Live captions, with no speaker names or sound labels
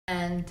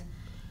and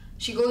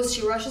she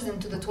rushes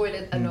into the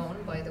toilet alone,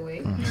 by the way.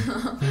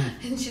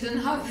 And she didn't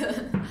have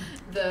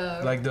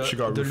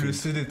the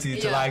lucidity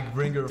to like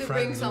bring her friends.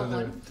 Bring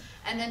someone.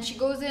 And then she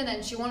goes in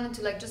and she wanted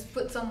to like just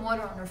put some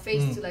water on her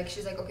face to like,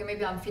 she's like, okay,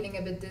 maybe I'm feeling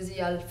a bit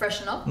dizzy, I'll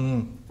freshen up.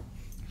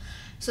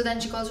 So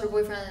then she calls her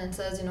boyfriend and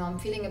says, you know, I'm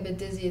feeling a bit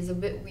dizzy, it's a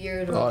bit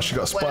weird. Oh, she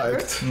got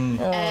spiked. And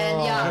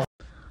yeah.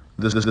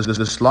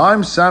 The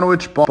Slime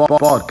Sandwich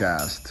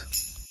Podcast.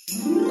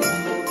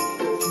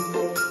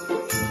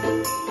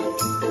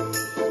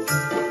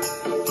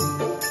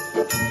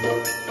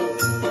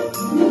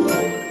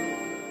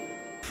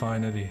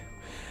 Finally.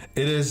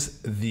 It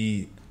is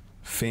the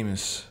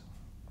famous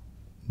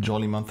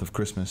jolly month of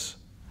Christmas.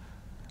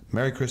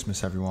 Merry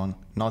Christmas, everyone.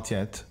 Not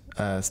yet.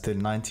 Still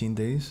 19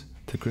 days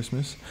to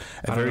Christmas.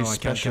 I don't know, I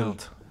can't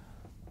count.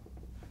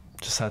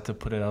 Just had to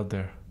put it out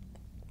there.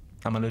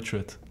 I'm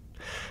illiterate.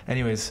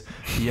 Anyways,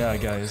 yeah,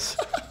 guys.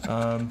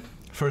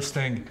 First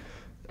thing,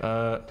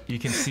 you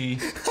can see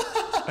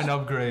an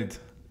upgrade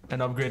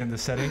in the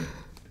setting.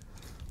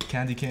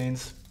 Candy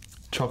canes,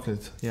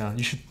 chocolate. Yeah,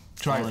 you should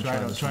try it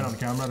on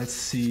camera. Let's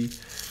see.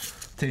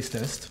 Taste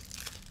test.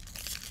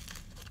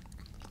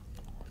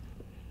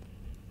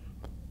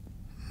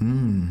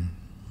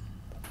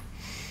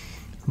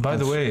 By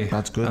the way,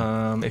 that's good.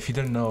 If you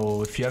didn't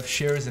know, if you have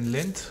shares in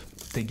Lindt,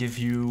 they give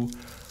you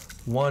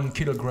 1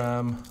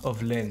 kilogram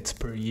of Lindt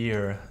per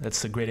year.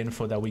 That's the great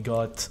info that we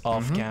got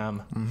off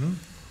cam.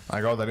 I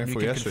got that info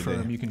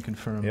yesterday. You can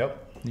confirm.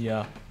 Yep.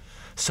 Yeah.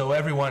 So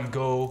everyone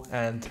go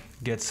and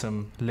get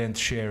some Lindt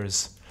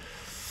shares.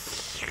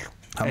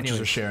 How much is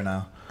a share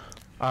now?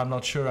 I'm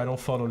not sure. I don't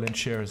follow Lindt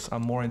shares.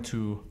 I'm more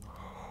into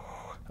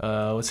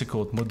what's it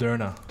called?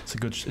 Moderna. It's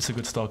a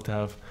good stock to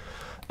have.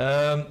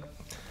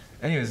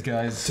 Anyways,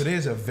 guys, today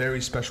is a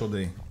very special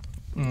day.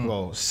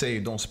 Well, say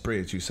don't spray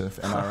it, Youssef.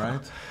 Am I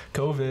right?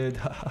 COVID.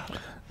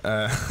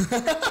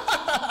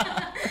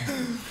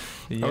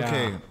 Yeah.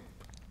 Okay.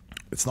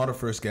 It's not our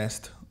first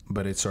guest,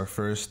 but it's our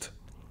first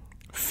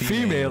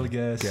female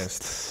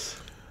guest.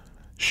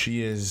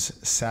 She is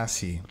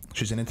sassy.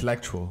 She's an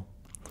intellectual.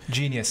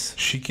 Genius.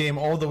 She came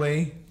all the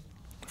way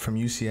from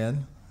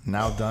UCL.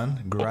 Now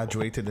done.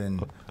 Graduated in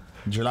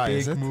July. Big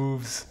is it?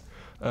 Moves.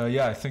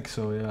 Yeah, I think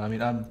so. Yeah, I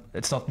mean,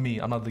 it's not me.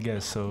 I'm not the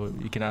guest, so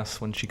you can ask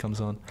when she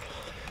comes on.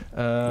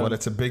 Well,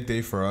 it's a big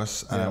day for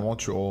us, and I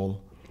want you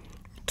all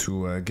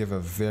to give a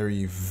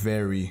very,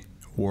 very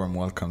warm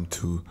welcome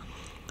to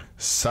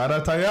Sara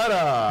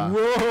Tayara.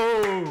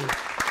 Whoa!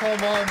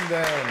 Come on,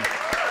 then.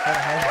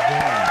 How's it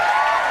going?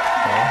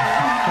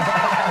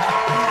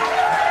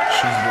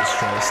 She's a bit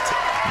stressed.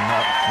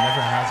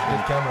 Never has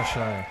been camera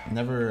shy.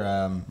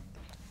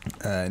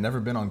 Never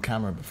been on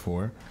camera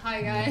before.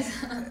 Hi guys.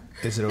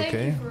 Is it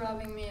okay? Thank you for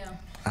having me.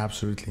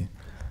 Absolutely.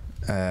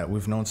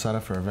 We've known Sara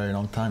for a very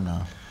long time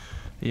now.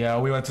 Yeah,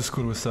 we went to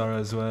school with Sara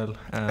as well.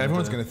 And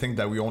everyone's gonna think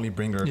that we only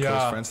bring our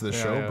close friends to the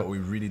show, but we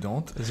really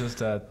don't. It's just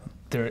that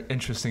they're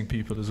interesting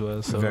people as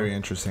well. So very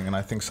interesting, and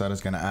I think Sara's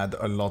gonna add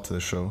a lot to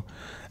the show.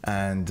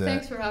 And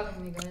thanks for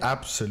having me, guys.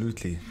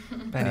 Absolutely.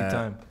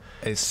 Anytime.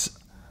 I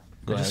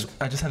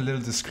just had a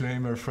little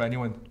disclaimer for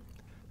anyone,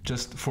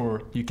 just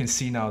for you can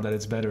see now that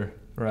it's better,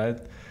 right?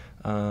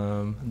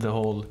 The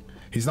whole.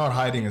 He's not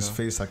hiding his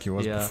face like he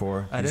was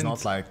before. He's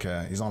not like.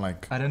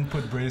 I didn't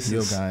put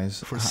braces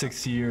for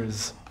 6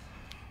 years.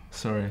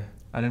 Sorry,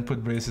 I didn't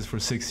put braces for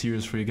 6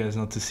 years for you guys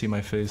not to see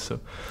my face. So,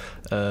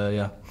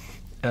 yeah.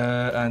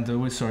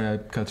 Sorry, I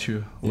cut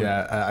you.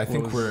 I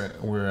think we're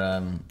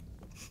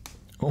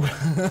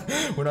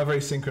we're not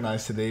very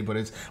synchronized today,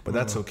 but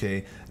that's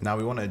okay. Now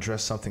we want to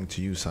address something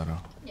to you,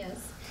 Sara. Yes.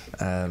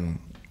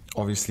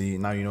 Obviously,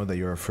 now you know that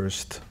you're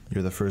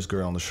the first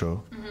girl on the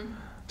show.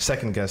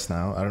 Second guest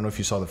now. I don't know if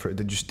you saw the first.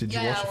 Did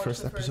you watch the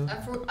first episode?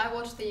 I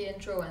watched the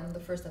intro and the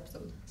first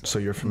episode. So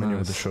you're familiar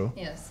with the show?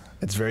 Yes.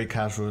 It's very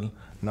casual,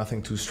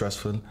 nothing too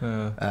stressful.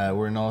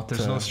 We're not.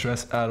 There's no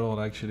stress at all,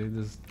 actually.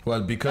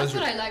 Well, because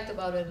that's what I liked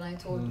about it, and I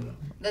told you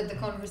that the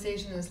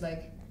conversation is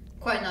like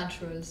quite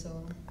natural.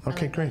 So.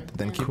 Okay, great.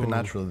 Then keep it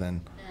natural then.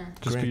 Yeah.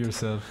 Just be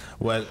yourself.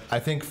 Well, I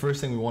think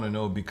first thing we want to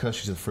know, because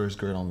she's the first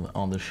girl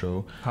on the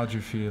show. How'd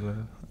you feel?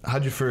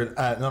 How'd you feel?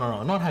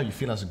 No, not how you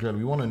feel as a girl.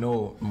 We want to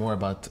know more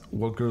about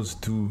what girls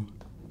do.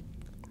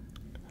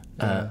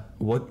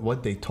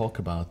 What they talk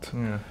about.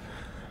 Yeah.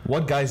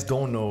 What guys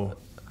don't know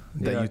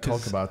that you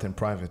talk about in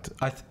private.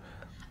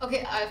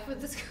 Okay, for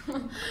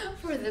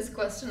this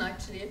question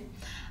actually,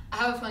 I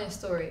have a funny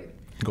story.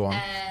 Go on.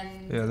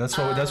 And yeah, that's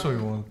what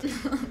we want.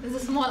 It's a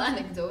small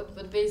anecdote,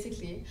 but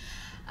basically,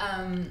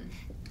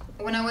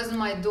 when I was in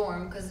my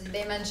dorm, because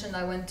they mentioned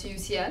I went to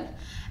UCL,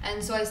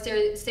 and so I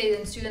stayed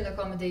in student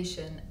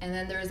accommodation, and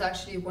then there was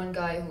actually one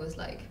guy who was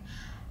like,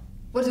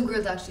 what do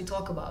girls actually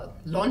talk about?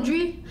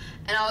 Laundry?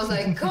 And I was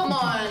like, come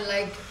on,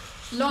 like,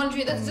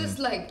 laundry, that's just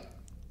like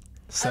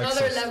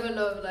another level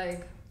of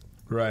like...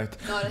 Right.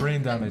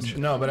 Brain damage.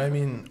 No, but I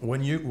mean,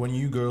 when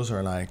you girls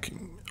are like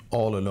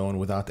all alone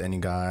without any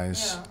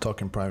guys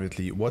talking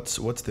privately, what's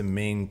the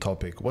main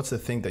topic? What's the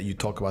thing that you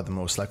talk about the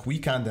most? Like, we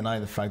can't deny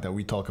the fact that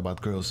we talk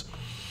about girls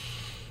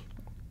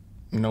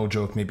no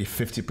joke, maybe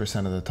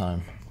 50% of the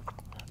time.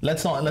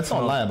 Let's not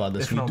lie about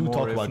this. If We not do more,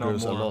 talk if about not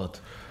girls a more. lot.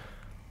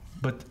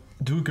 But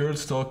do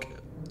girls talk?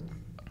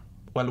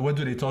 Well, what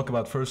do they talk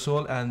about first of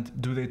all, and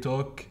do they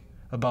talk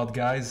about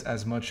guys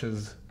as much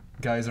as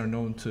guys are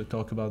known to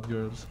talk about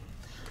girls?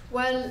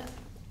 Well,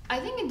 I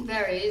think it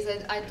varies.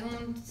 I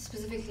don't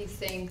specifically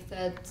think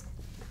that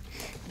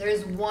there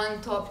is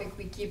one topic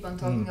we keep on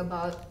talking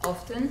about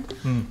often.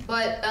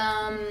 But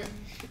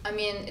I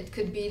mean, it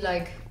could be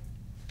like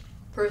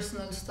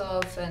personal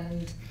stuff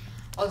and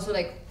also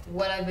like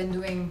what I've been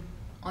doing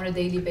on a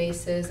daily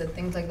basis and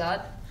things like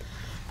that.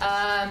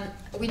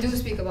 We do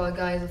speak about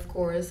guys, of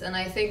course, and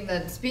I think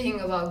that speaking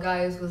about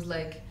guys was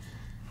like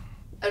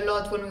a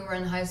lot when we were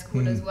in high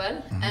school as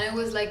well. And it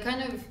was like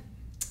kind of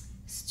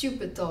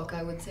stupid talk,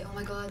 I would say. Oh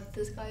my god,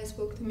 this guy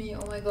spoke to me,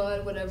 oh my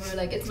god, whatever.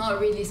 Like, it's not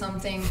really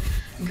something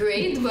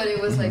great, but it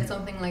was like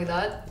something like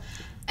that.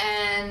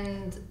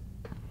 And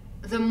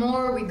the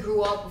more we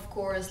grew up, of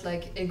course,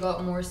 like it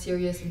got more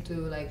serious into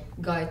like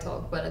guy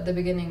talk. But at the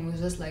beginning it was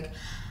just like,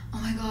 oh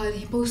my god,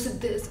 he posted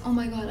this, oh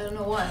my god, I don't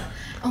know what,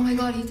 oh my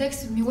god, he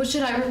texted me, what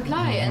should I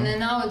reply? And then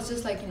now it's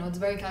just like, you know, it's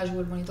very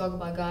casual when you talk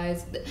about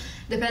guys,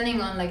 depending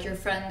on like your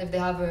friend, if they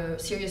have a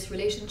serious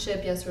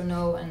relationship, yes or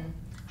no, and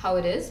how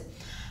it is.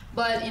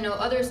 But, you know,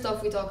 other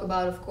stuff we talk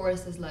about, of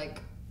course, is like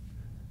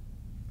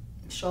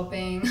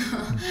shopping,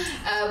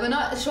 but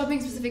not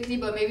shopping specifically,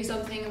 but maybe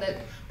something that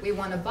we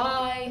want to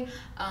buy,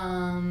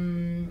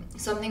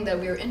 something that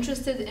we're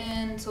interested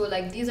in. So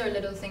like these are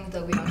little things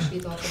that we actually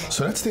talk about.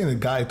 So let's take the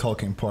guy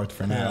talking part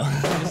for now.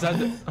 Is that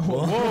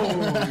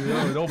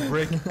whoa, yo, don't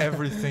break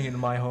everything in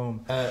my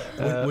home.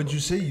 Would you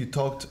say you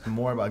talked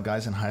more about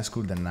guys in high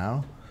school than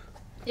now?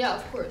 Yeah,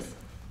 of course.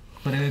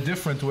 But in a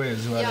different way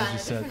as well, Yeah, as in you a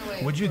said. different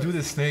way, Would of you do course.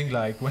 this thing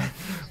like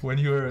when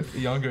you were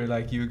younger,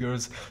 like you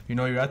girls, you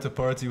know, you're at a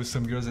party with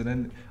some girls, and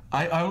then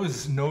I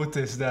always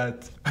noticed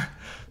that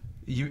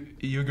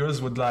you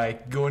girls would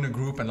like go in a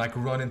group and like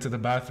run into the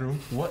bathroom.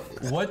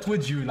 What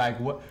would you like?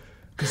 What?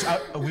 Because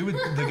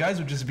the guys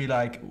would just be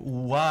like,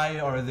 why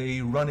are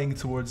they running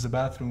towards the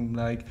bathroom?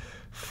 Like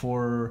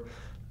for.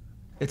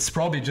 It's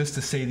probably just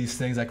to say these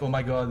things like, oh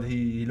my god,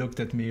 he looked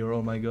at me, or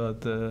oh my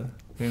god,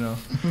 you know.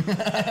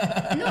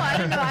 No, I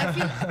don't know. I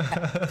feel.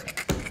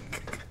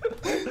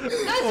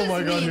 That's Oh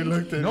my just god, me. you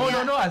looked at No, me.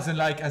 no, as in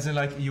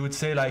like you would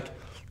say like,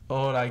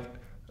 oh like,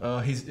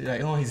 he's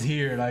like, oh he's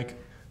here, like,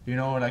 you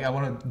know, like I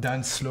want to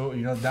dance slow,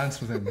 you know,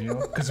 dance with him, you know,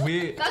 because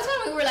we. That's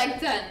when we were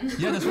like 10.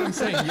 Yeah, that's what I'm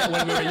saying. Yeah,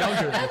 when we were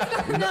younger,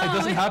 it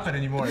doesn't happen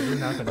anymore. It doesn't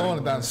happen. I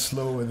want to anymore. dance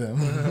slow with him.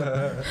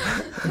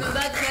 No,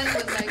 that 10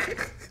 was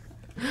like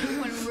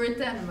when we were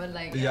 10, but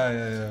like.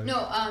 Yeah.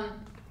 No,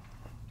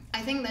 I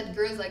think that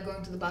girls like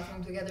going to the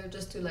bathroom together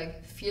just to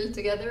like feel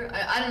together.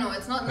 I don't know,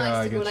 it's not Yeah, I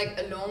nice to go get like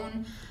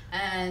alone,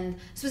 and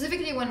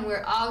specifically when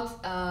we're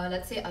out,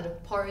 let's say at a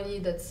party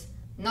that's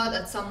not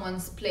at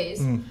someone's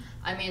place.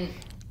 I mean,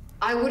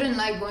 I wouldn't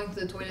like going to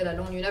the toilet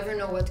alone. You never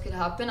know what could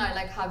happen. I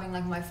like having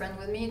like my friend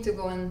with me to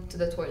go into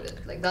the toilet.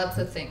 Like that's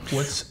the thing.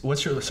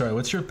 What's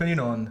your opinion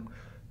on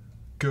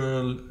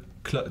girl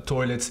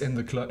toilets in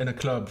a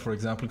club, for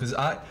example? Because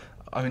I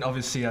mean,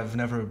 obviously I've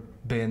never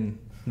been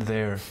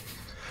there.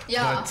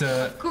 Yeah, But,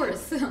 of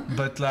course.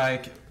 But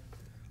like,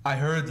 I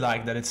heard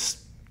like that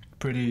it's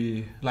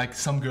pretty like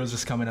some girls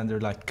just come in and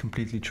they're like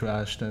completely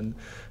trashed, and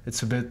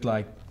it's a bit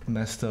like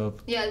messed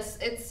up. Yeah,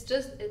 it's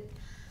just it.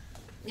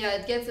 Yeah,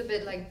 it gets a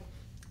bit like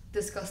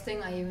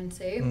disgusting, I even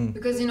say,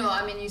 because you know,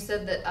 I mean, you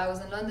said that I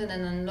was in London,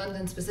 and in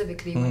London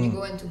specifically, when you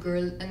go into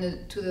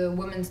to the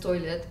women's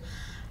toilet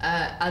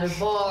at a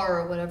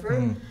bar or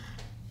whatever,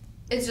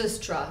 it's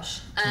just trash,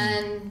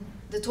 and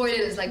the toilet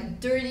is like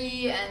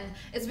dirty, and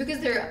it's because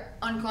they're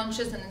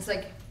unconscious, and it's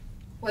like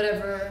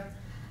whatever,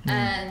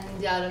 and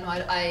yeah, I don't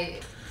know,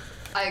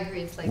 I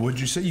agree. It's like. Would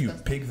you say you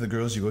disgusting. pick the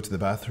girls you go to the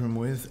bathroom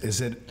with? Is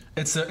it?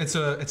 It's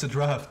a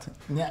draft.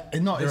 Yeah.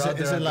 No. Is They're out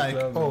it there at the like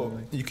club, oh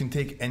like- you can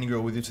take any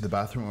girl with you to the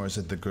bathroom, or is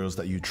it the girls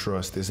that you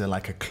trust? Is it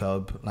like a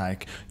club?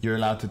 Like you're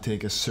allowed to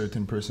take a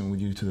certain person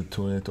with you to the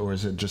toilet, or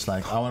is it just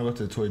like I want to go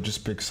to the toilet,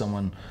 just pick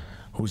someone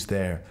who's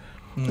there?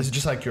 Is it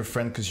just like your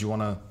friend because you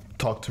want to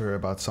talk to her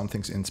about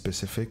something in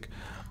specific?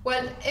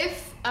 Well,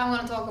 if I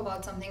want to talk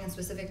about something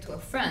specific to a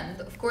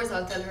friend, of course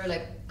I'll tell her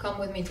like, come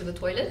with me to the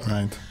toilet.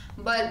 Right.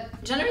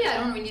 But generally I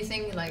don't really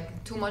think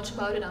like too much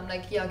about it. I'm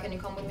like, yeah, can you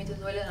come with me to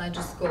the toilet? And I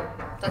just go.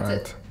 That's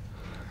it.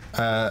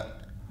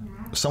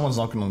 Someone's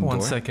knocking on the door.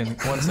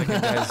 One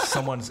second, guys.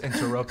 Someone's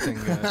interrupting.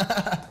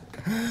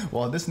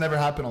 Well, this never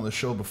happened on the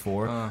show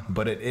before,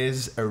 but it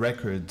is a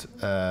record.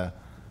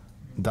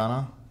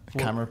 Dana,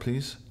 camera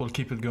please. We'll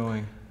keep it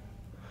going.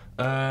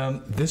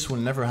 This will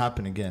never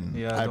happen again.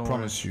 Yeah, I don't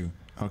promise you.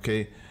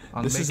 Okay,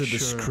 I'll this is a make sure.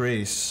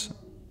 disgrace,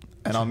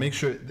 and I'll make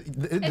sure.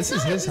 This It's is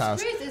not a his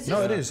house. disgrace, it's No,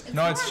 just- it is.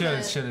 No, it's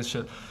normal.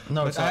 chill.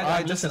 No, But it's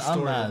I just listen. a I'm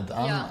story. mad.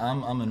 Yeah.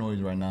 I'm annoyed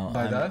right now.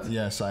 By that?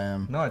 Yes, I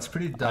am. No, it's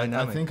pretty I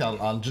dynamic. think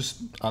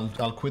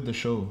I'll quit the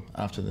show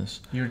after this.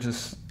 You're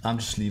just I'm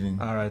just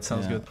leaving. all right.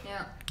 Sounds Yeah. good.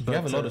 Yeah. We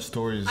have a But, lot of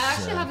stories. I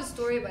actually have a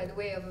story, by the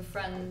way, of a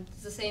friend.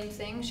 It's the same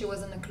thing. She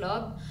was in a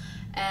club,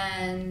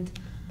 and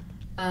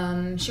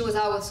she was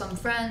out with some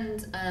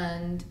friends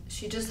and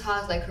she just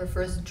has like her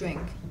first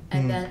drink,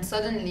 and then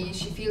suddenly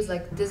she feels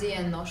like dizzy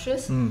and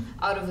nauseous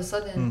out of a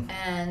sudden,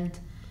 and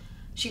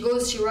she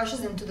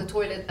rushes into the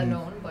toilet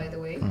alone, by the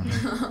way.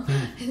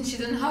 And she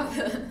didn't have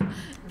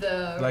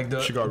the Like the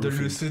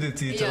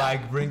lucidity to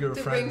like bring her to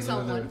friends bring with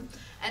someone. her.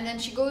 And then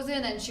she goes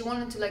in and she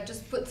wanted to like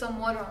just put some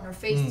water on her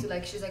face to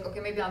like, she's like, okay,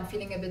 maybe I'm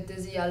feeling a bit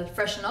dizzy, I'll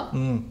freshen up.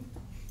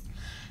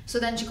 So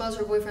then she calls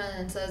her boyfriend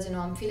and says, you know,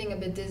 I'm feeling a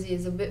bit dizzy,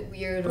 it's a bit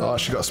weird. Or Oh,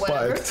 she got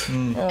whatever. spiked.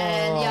 And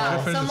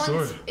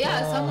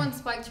Oh. someone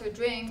spiked her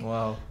drink.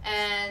 Wow.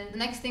 And the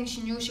next thing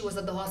she knew, she was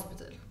at the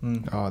hospital.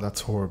 Oh,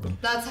 that's horrible.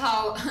 That's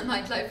how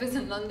nightlife is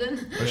in London.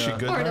 Is she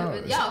good Part now? of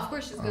it. Yeah, of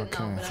course she's good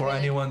Okay. now. But For I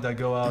mean, anyone that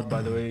go out,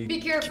 by the way, be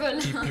careful.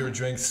 keep your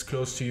drinks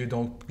close to you.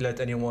 Don't let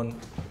anyone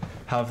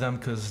have them,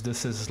 because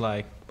this is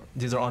like,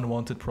 these are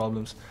unwanted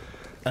problems.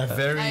 A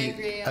very, I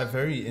agree, yeah. a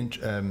very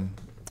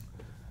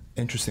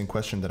interesting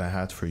question that I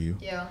had for you,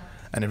 Yeah.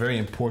 and a very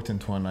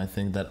important one. I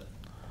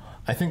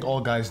think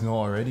all guys know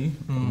already.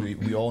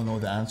 We all know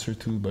the answer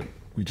to, but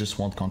we just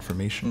want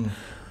confirmation.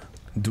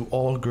 Do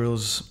all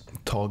girls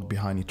talk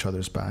behind each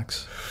other's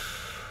backs?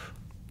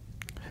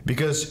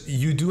 Because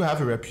you do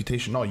have a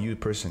reputation, not you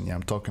person. Yeah,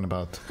 I'm talking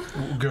about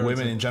Girls,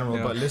 women in general.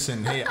 yeah. But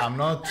listen, hey, I'm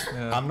not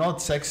Yeah. I'm not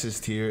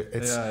sexist here.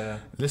 It's Yeah.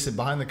 listen,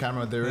 behind the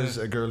camera there is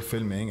a girl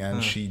filming,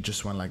 and she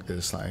just went like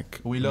this, like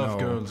We love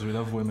no. girls, we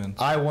love women.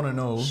 I want to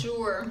know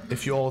Sure.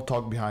 if you all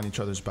talk behind each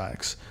other's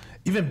backs,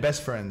 even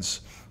best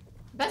friends.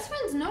 Best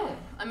friends, no.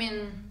 I mean,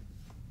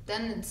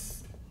 then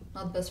it's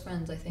not best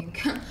friends, I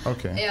think.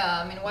 Okay.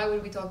 Yeah, I mean, why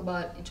would we talk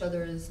about each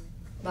other's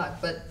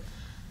back?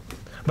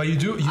 But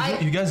you I-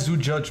 you guys do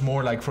judge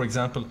more. Like, for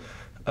example,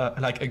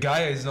 like a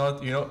guy is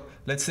not, you know,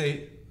 let's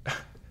say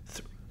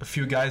a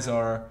few guys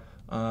are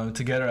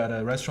together at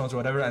a restaurant or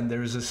whatever, and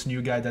there is this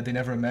new guy that they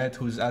never met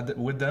who's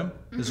with them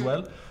as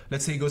well.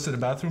 Let's say he goes to the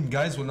bathroom.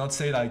 Guys will not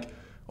say like,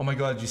 "Oh my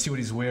God, you see what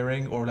he's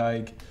wearing?" or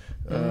like,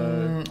 you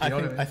know what I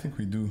mean? I think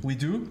we do. We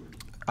do.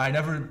 I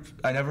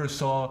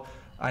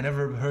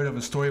never heard of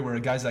a story where a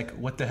guy's like,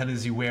 "What the hell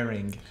is he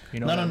wearing?" You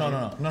know?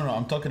 No.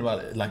 I'm talking about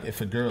like if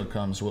a girl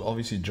comes, we'll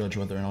obviously judge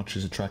whether or not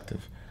she's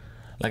attractive.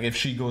 Like if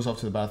she goes up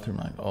to the bathroom,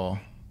 like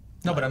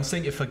No, but I'm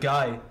saying if a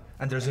guy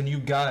and there's a new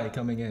guy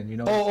coming in, you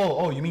know.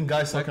 oh, you mean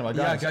guys talking about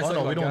Yeah, guys? guys Oh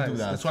talking no, we about don't guys. do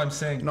that. That's what I'm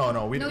saying. No,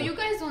 we no, don't. you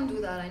guys don't do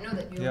that. I know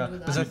that you Yeah, don't do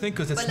that. because I think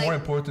it's But, more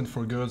like- important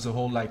for girls the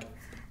whole like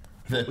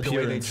the way they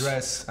appearance.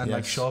 dress and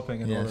like Yes. shopping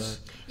and all Yes.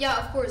 that. Yeah,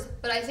 of course.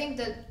 But I think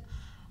that,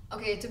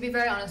 okay, to be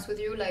very honest with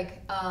you, like,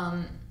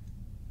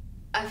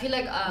 I feel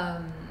like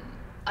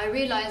I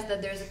realized that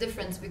there's a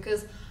difference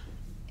because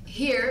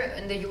here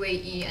in the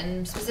UAE and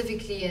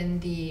specifically in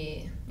the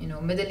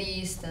Middle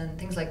East and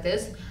things like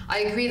this, I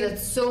agree that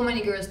so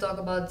many girls talk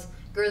about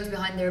girls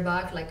behind their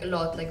back like a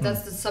lot. Like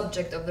that's the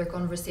subject of their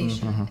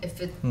conversation.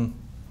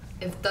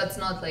 If that's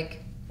not like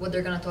what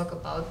they're gonna talk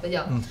about, but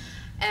yeah.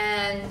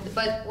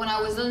 But when I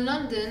was in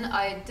London,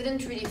 I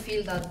didn't really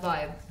feel that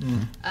vibe.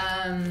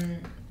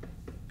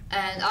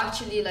 And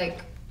actually, like,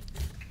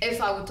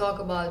 if I would talk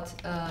about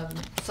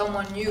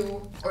someone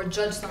new or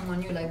judge someone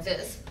new like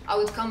this, I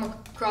would come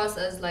across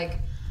as like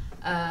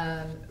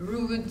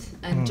rude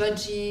and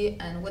judgy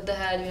and what the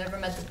hell, you never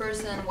met the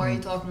person, why are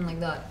you talking like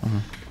that?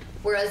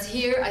 Whereas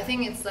here, I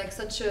think it's like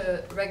such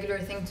a regular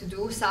thing to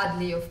do,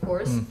 sadly, of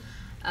course.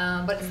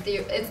 But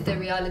it's the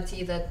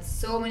reality that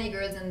so many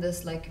girls in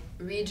this like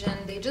region,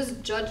 they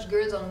just judge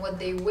girls on what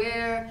they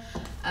wear,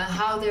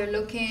 how they're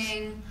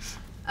looking.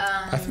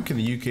 I think in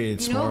the UK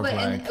it's more of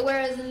like,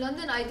 whereas in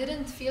London I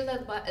didn't feel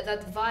that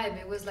vibe.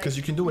 It was like because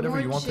you can do whatever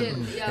more you want. chill,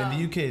 In the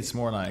UK it's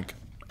more like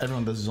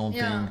everyone does his own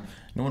thing.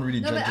 No one really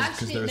No, but judges because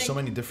actually, there are so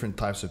like- many different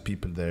types of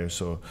people there.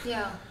 So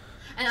yeah,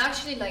 and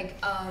actually like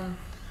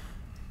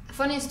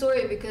funny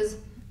story because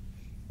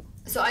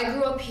so I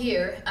grew up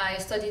here, I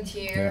studied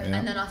here, Yeah.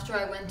 and then after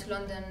I went to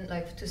London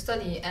like to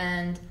study,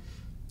 and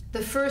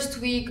the first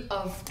week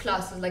of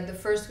classes, like the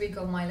first week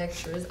of my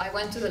lectures, I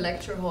went to the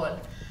lecture hall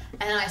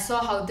and I saw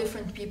how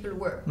different people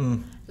were.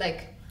 Like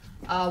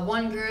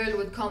one girl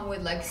would come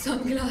with like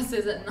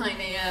sunglasses at 9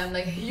 a.m,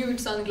 like huge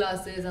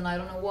sunglasses and I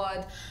don't know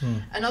what.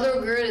 Another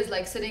girl is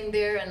like sitting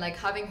there and like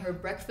having her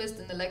breakfast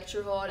in the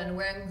lecture hall and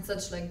wearing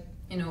such like,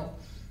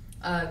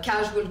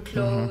 casual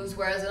clothes,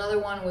 whereas another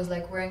one was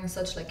like wearing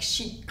such like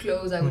chic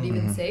clothes, I would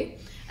even say.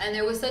 And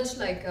there was such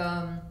like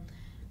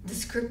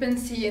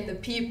discrepancy in the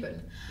people.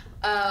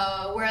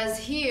 Whereas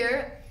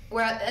here,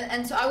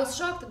 and so I was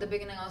shocked at the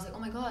beginning. I was like, oh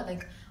my god,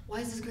 like why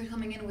is this girl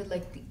coming in with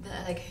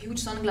like huge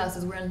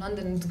sunglasses? We're in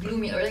London, it's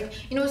gloomy, or like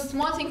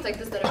small things like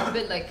this that are a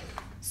bit like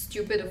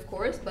stupid, of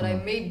course. But I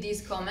made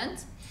these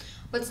comments,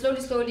 but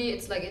slowly,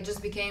 it's like it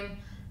just became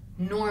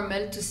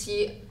normal to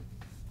see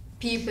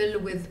people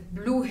with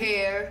blue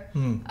hair.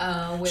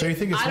 With, So you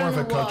think it's I more don't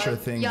of a know culture what.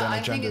 thing Yeah, than a I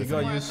think gender it's thing.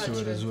 You got more a used to it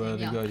cultural as well, thing,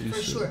 you yeah, got used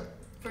for to sure. it.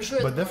 For sure.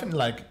 but it's more- definitely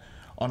like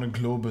on a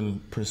global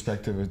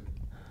perspective,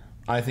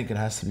 I think it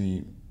has to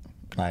be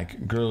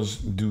like girls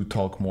do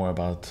talk more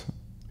about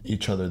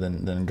each other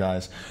than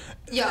guys.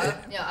 Yeah,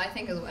 I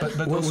think as well.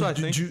 But also I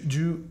think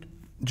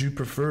do you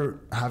prefer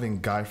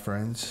having guy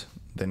friends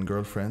than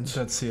girlfriends?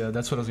 That's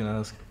what I was gonna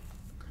ask.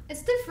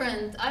 It's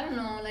different. I don't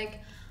know. Like,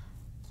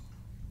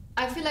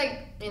 I feel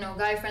like,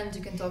 guy friends,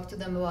 you can talk to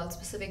them about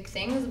specific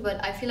things,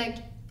 but I feel like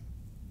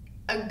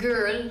a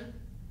girl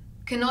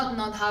cannot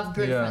not have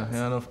girlfriends.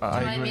 Yeah, no,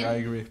 I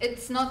agree.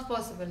 It's not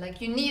possible.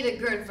 Like, you need a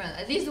girlfriend,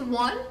 at least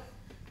one,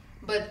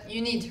 but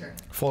you need her.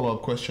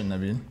 Follow-up question,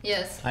 Nabil.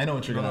 Yes. I know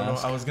what you're gonna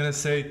ask. I was gonna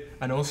say,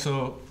 and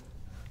also,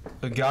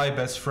 a guy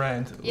best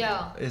friend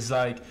is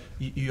like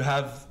you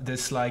have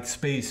this like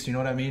space. You know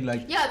what I mean?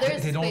 Like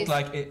there's they don't space.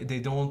 like they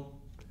don't.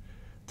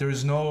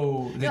 There's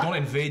no. They don't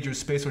invade your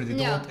space, or they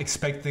don't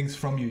expect things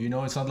from you. You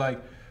know, it's not like,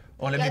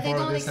 oh, let me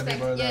borrow this, let me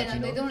borrow that. Yeah,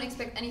 they don't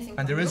expect anything.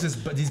 And from there is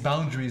you. these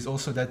boundaries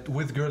also that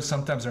with girls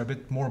sometimes are a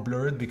bit more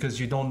blurred because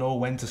you don't know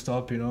when to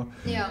stop. You know.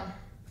 Yeah.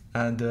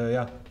 And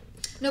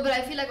No, but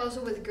I feel like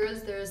also with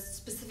girls there's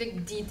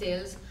specific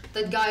details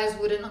that guys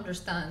wouldn't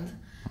understand.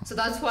 So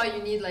that's why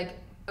you need like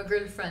a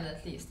girlfriend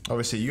at least.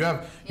 Obviously, you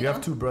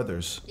have two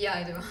brothers. Yeah,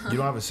 I do. You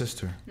don't have a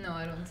sister. No,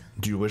 I don't.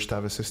 Do you wish to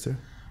have a sister?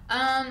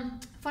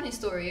 Funny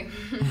story.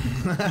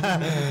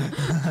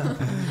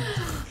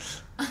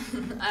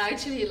 I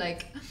actually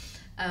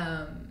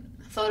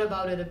thought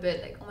about it a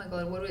bit, like, oh my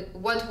god,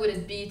 what would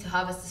it be to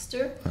have a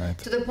sister? Right.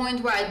 To the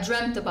point where I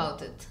dreamt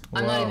about it.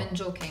 I'm not Wow. even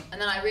joking. And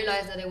then I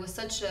realized that it was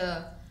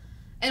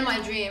in my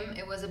dream,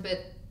 it was a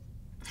bit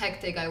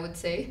hectic, I would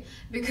say,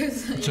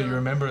 because so you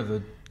remember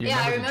the.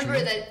 I remember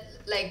that,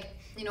 like,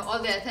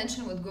 all the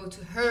attention would go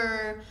to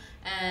her,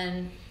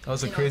 and that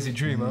was a crazy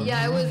dream, huh?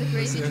 yeah, it was a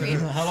crazy dream.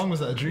 How long was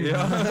that dream?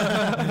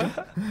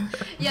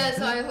 Yeah,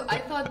 so I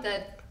thought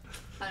that,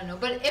 I don't know,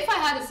 but if I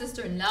had a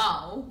sister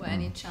now, by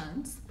any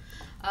chance,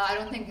 I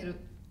don't think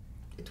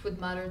it would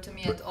matter to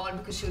me at all,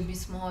 because she would be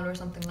small or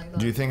something like that.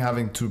 Do you think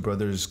having two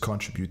brothers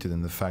contributed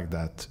in the fact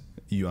that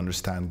you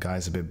understand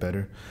guys a bit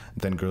better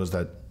than girls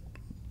that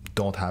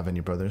don't have any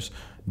brothers?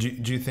 Do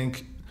you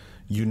think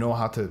you know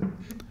how to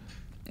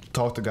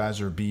talk to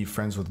guys or be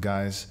friends with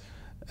guys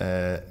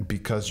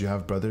because you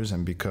have brothers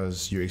and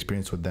because your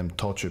experience with them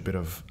taught you a bit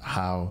of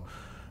how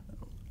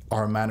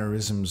our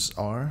mannerisms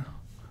are,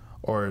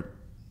 or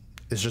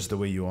it's just the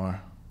way you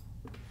are?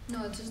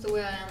 No, it's just the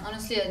way I am.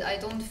 Honestly, I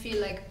don't feel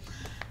like,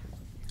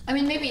 I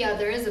mean, maybe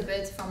there is a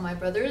bit from my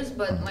brothers,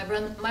 but my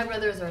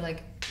brothers are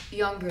like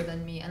younger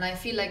than me, and I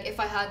feel like if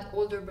I had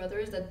older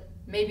brothers, that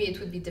maybe it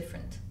would be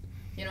different.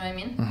 You know what I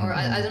mean? Or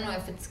I don't know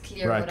if it's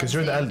clear. Right, because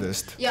you're the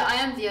eldest. Yeah, I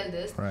am the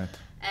eldest. Right.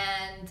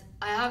 And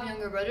I have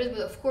younger brothers,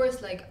 but of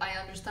course, like, I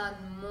understand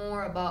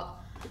more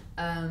about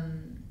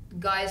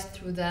guys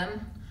through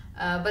them.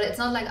 But it's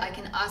not like I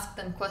can ask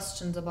them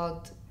questions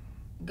about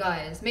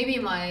guys. Maybe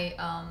my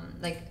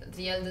like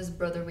the eldest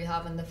brother we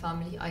have in the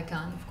family, I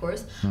can, of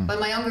course. But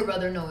my younger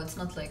brother, no, it's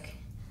not like,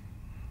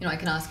 I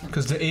can ask him.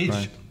 Because the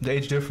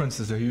age difference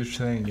is a huge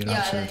thing, you know.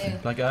 Yeah.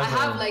 Like I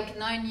have like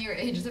 9-year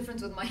age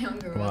difference with my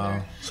younger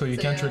brother. So you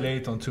can't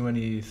relate on too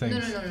many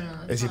things.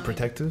 No. Is he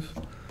protective?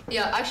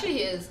 Yeah, actually he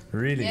is.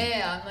 Really?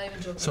 Yeah, I'm not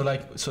even joking.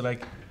 So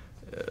like,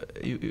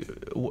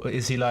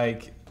 is he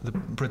like the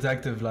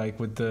protective, like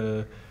with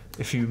the,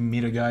 if you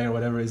meet a guy or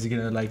whatever, is he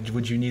gonna like,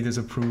 would you need his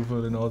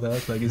approval and all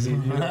that? Like, is he, you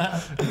know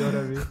what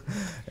I mean?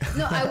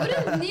 No, I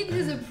wouldn't need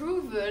his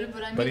approval,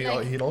 but I mean,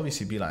 But he'd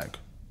obviously be like,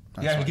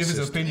 he'll give his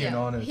opinion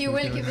on it. He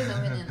will give his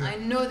opinion. I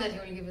know that he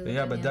will give his opinion.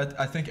 Yeah, but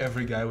I think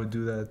every guy would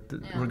do that,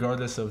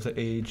 regardless of the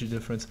age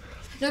difference.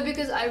 No,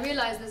 because I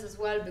realized this as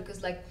well,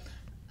 because like,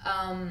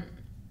 a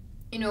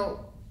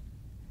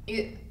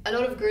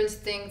lot of girls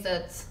think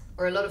that,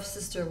 or a lot of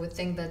sisters would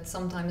think that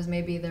sometimes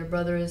maybe their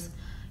brothers,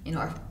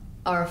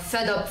 are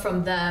fed up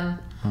from them,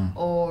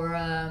 or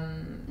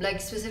like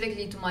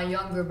specifically to my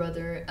younger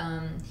brother,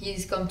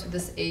 he's come to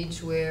this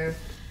age where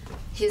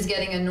he's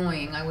getting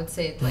annoying, I would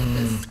say it like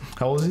this.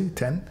 how old is he?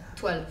 10?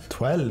 12.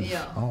 12?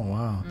 Yeah. Oh,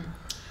 wow.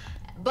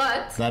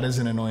 But That is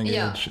an annoying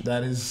age.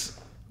 That is...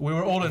 We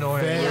were all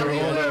annoying. Very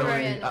we were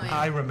very annoying.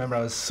 I remember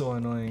I was so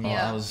annoying.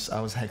 Yeah.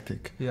 I was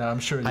hectic. Yeah, I'm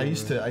sure. I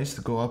used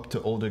to go up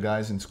to older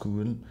guys in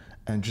school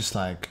and just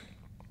like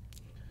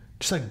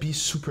be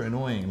super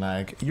annoying.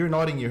 Like, you're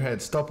nodding your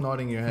head. Stop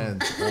nodding your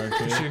head.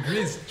 Okay? She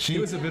agrees. She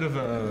was a bit of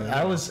a.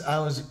 I was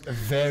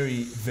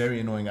very, very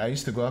annoying. I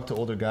used to go up to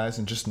older guys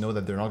and just know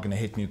that they're not gonna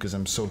hit me because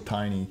I'm so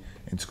tiny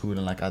in school.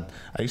 And like I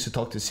used to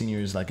talk to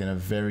seniors like in a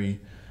very,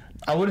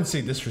 I wouldn't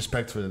say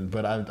disrespectful,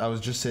 but I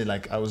would just say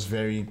like I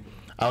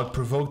would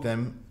provoke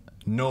them,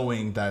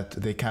 knowing that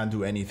they can't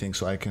do anything,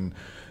 so I can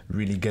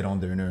really get on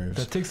their nerves.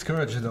 That takes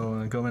courage,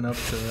 though, going up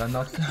to and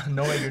not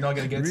knowing you're not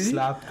gonna get Really?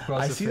 slapped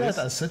across I the see face.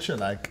 that as such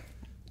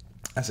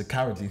as a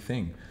cowardly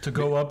thing. To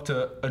go up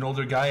to an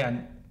older guy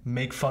and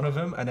make fun of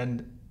him, and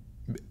then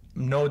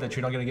know that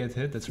you're not gonna get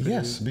hit. That's really,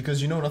 Yes,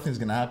 because you know nothing's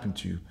gonna happen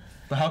to you.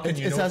 But how can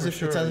you It's know as for if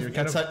sure?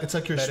 it's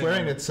like you're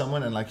swearing at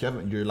someone and like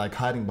you're like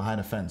hiding behind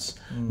a fence.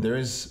 There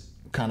is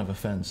kind of a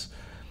fence.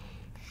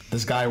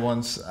 This guy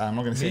once, I'm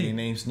not gonna say any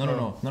names. No.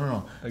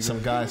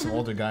 Some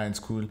older guy in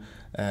school.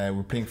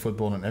 We're playing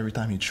football, and every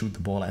time he'd shoot the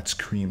ball, I'd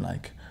scream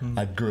like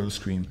girl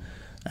scream,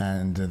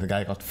 and the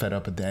guy got fed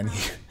up. At the end,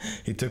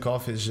 he took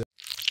off his.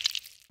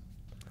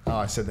 Oh,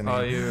 I said the name.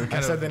 Oh, you I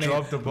kind said of the name,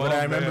 dropped the ball. but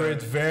I remember there.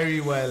 it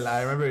very well.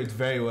 I remember it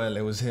very well.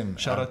 It was him.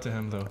 Shout out to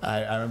him though.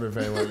 I remember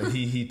very well.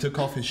 He took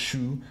off his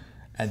shoe,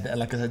 and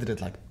like I did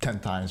it like 10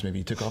 times maybe.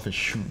 He took off his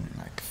shoe and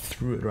like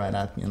threw it right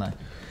at me, and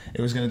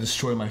it was gonna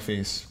destroy my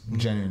face.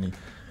 Genuinely,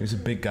 he was a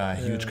big guy,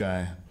 huge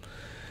guy.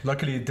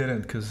 Luckily it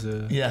didn't, because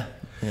Yeah.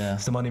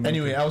 it's the money maker.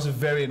 Anyway, I was a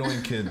very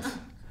annoying kid.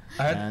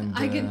 And,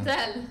 I can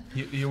tell.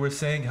 You were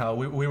saying how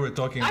we were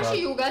talking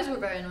Actually, you guys were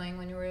very annoying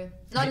when you were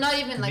not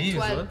even like me as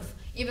 12. well?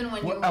 Even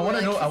when Well, you I were want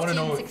to like know. 15, I want to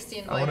know.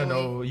 16, I want to by the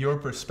way. know your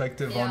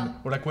perspective Yeah. on,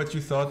 or like what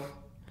you thought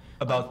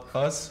about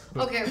us.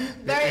 but- Okay,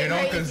 very, you know,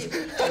 very 'cause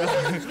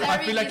easy. I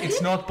feel like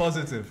it's not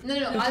positive. No,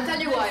 I'll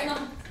tell you why. No,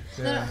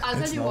 I'll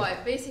tell It's you not. why.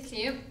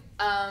 Basically,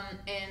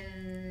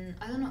 in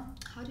I don't know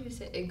how do you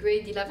say it?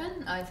 Grade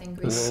 11, I think.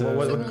 Grade It's,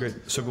 what second. grade?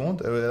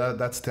 Second?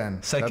 That's 10.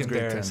 That's Second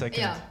grade there, 10. second.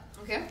 Yeah.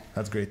 Okay.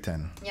 That's grade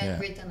 10. Yeah,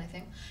 grade 10, I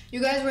think. You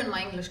guys were in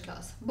my English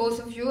class, both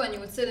of you, and you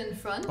would sit in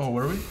front. Oh,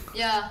 were we?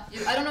 Yeah.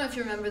 I don't know if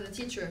you remember the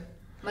teacher,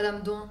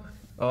 Madame Don.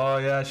 Oh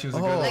yeah, she was a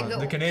Oh. good Like one. the-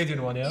 The Canadian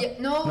one, yeah.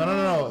 No.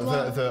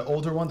 No. The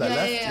older one that Yeah,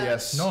 left? yeah, yeah.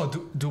 Yes. No,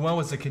 Duan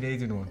was the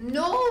Canadian one.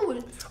 No.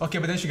 Okay,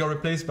 but then she got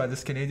replaced by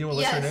this Canadian one.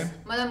 What's her name?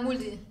 Madame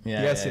Mouldy.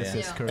 Yeah, yes, yeah, yes, yeah.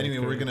 yes. Yeah. Correct. Anyway,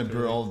 we're correct, gonna blur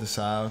correct. all this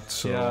out.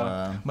 So,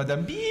 Yeah.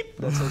 Madame Beep.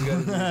 That's what we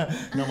gotta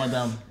do. no,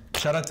 madame.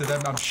 Shout out to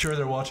them. I'm sure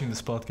they're watching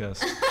this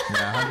podcast.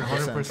 Yeah,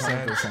 100%.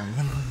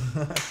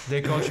 100%.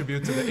 They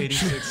contribute to the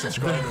 86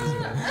 subscribers.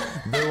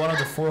 They're one of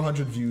the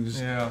 400 views.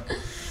 Yeah.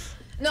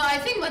 No, I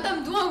think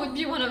Madame Douan would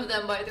be one of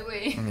them, by the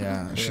way.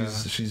 Yeah,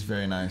 she's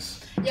very nice.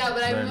 Yeah,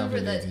 but I Very remember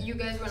lovely that lady. you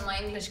guys were in my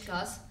English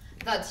class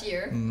that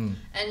year, Mm.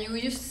 and you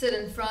used to sit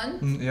in front,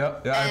 Yeah,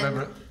 I And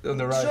remember on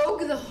the right. joke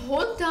the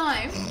whole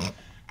time,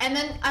 and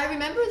then I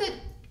remember that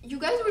you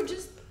guys were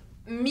just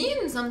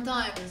mean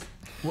sometimes.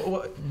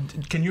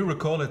 Can you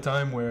recall a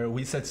time where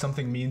we said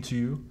something mean to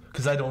you?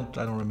 Because I don't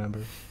remember.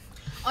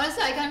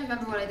 Honestly, I can't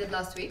remember what I did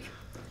last week.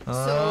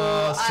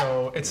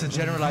 So it's a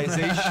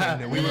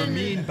generalization. We were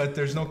mean, but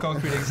there's no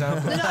concrete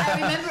example. No, I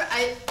remember.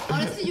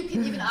 Honestly, you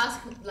can even ask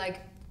like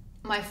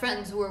my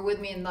friends who were with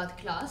me in that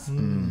class.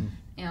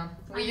 Yeah,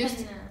 we used.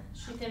 Je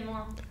suis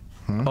témoin.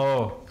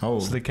 Oh,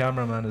 so the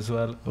cameraman as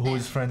well, who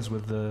is friends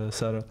with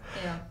Sarah,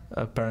 Yeah.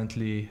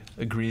 apparently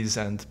agrees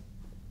and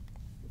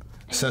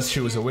Says she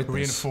was a witness.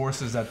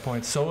 reinforces that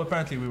point. So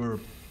apparently we were,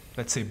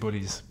 let's say,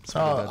 bullies. Let's put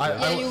it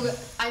that way.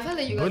 Yeah, I felt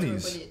like you guys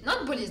Bullies? were bullies.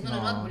 Not bullies, no,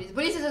 not bullies.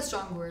 Bullies is a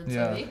strong word,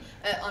 Yeah. sorry.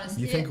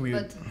 Honestly, You think we-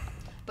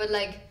 but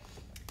like,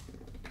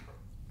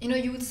 you know,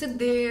 you would sit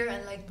there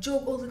and like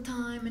joke all the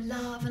time and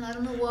laugh and I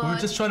don't know what. We were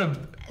just trying to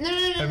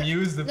no,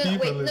 amuse the people.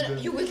 Wait, with the-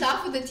 you would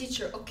laugh with the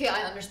teacher. Okay,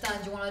 I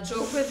understand you want to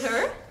joke with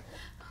her,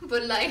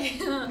 but like,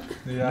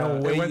 Yeah, No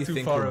it way went you too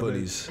think far we're a bit.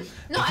 bullies.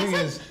 no, The I thing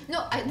said is- no.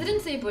 I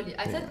didn't say bully.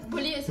 I said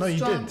bully is No, a you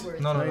strong did.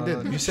 word. No, you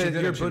did. You She said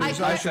didn't, you're she bullies.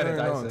 didn't. I I said it.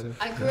 I don't. said it.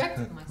 I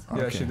corrected myself.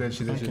 Yeah, Okay. she did.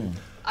 She did. She Okay. did.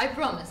 I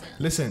promise.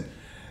 Listen,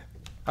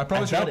 I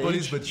promise At you're that not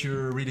bullies, age- but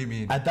you're really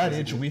mean. at that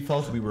age, we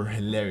thought we were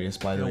hilarious,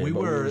 by the Yeah, way. we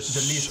but were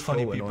the least so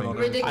funny people annoying. on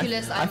earth.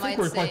 Ridiculous, I I think might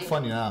we're say. quite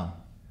funny now.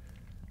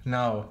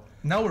 Now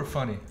we're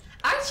funny.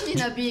 Actually,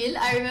 Nabil,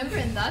 I remember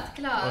in that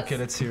class Okay,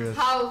 let's hear it.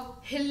 how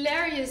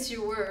hilarious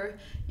you were.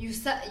 You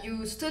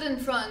stood in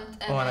front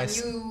and, Oh, and I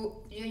then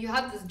you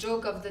had this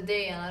joke of the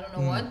day, and I don't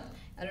know what.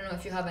 I don't know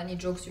if you have any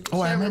jokes you could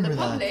Oh, I share with the remember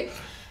that. public.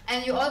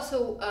 And you also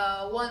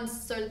once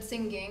started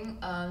singing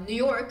New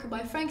York by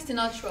Frank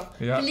Sinatra.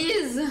 Yeah.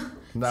 Please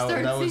That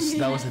start was singing.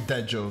 that was a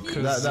dead joke.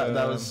 'Cause,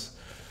 That was.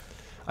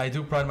 I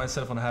do pride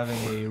myself on having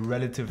a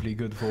relatively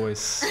good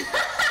voice.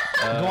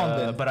 Go on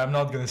then. But I'm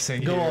not gonna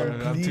sing Go here.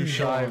 on, I'm too please,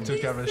 shy. go I'm on. too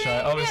camera shy.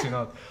 sing. Obviously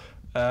not.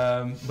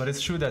 But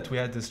it's true that we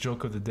had this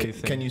joke of the day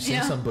thing. Can you sing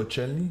Yeah. some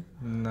Bocelli?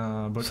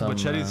 No, but Some,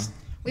 Bocelli's.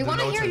 We the want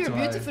to notes hear are your too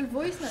high. beautiful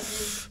voice,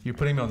 Nabil. You're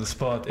putting me on the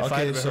spot. If I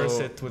Okay, rehearse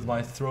so- it with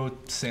my throat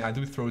sing, I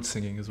do throat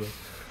singing as well.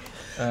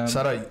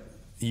 Sarah,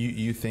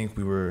 you think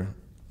we were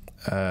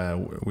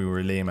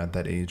lame at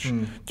that age?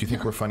 Mm. Do you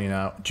think we're funny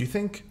now? Do you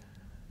think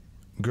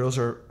girls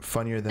are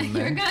funnier than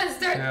You're men? gonna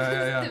start Yeah, this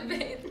yeah, yeah.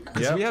 debate.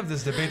 Because Yeah. we have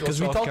this debate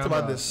Because also we off talked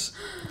about camera. this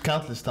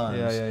countless times.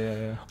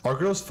 Yeah. Are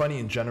girls funny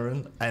in general?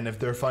 And if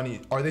they're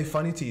funny, are they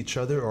funny to each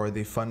other or are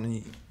they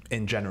funny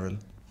in general?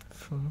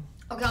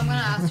 Okay, I'm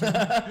gonna ask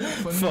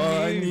you.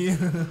 Funny.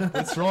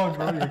 What's wrong,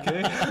 bro? You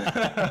okay?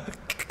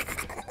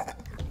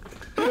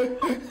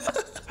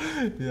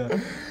 Yeah.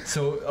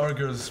 So are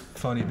girls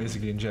funny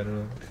basically in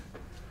general?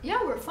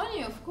 Yeah, we're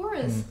funny, of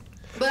course.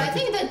 But I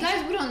think that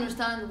guys would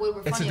understand what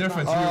we're It's a funny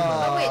difference. about.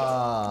 Ah. Oh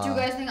wait, do you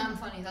guys think I'm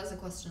funny? That's the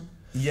question.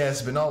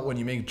 Yes, but not when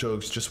you make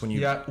jokes, just when you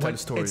Yeah, tell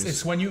stories.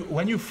 it's when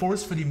you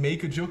forcefully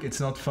make a joke, it's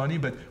not funny.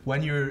 But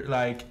when you're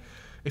like,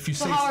 if you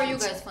So say how are you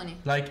it's- guys funny?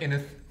 like in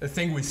a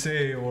thing we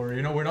say, or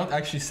you know, we're not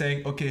actually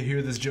saying, okay,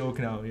 hear this joke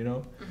now. You know,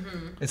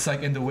 it's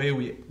like in the way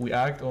we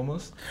act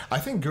almost. I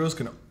think girls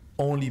can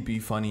only be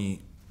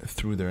funny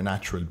through their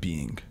natural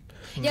being.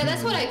 Yeah,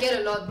 that's what I get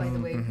a lot, by the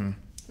way. Mm-hmm.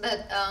 That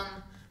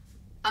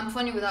I'm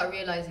funny without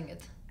realizing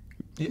it.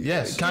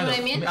 Yes. You know what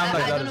I mean? I'm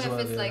like I that don't as know if well,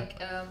 it's yeah. like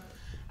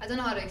I don't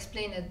know how to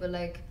explain it, but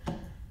like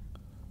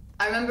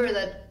I remember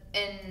that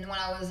when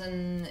I was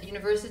in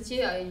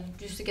university, I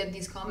used to get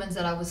these comments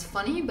that I was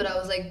funny, but I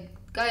was like,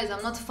 guys,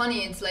 I'm not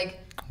funny. It's like,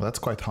 Well, that's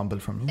quite humble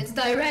from you. it's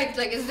direct,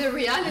 like it's the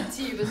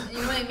reality, but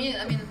you know what I mean?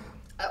 I mean,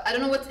 I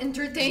don't know what's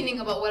entertaining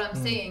about what I'm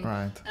saying.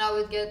 Right. And I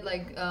would get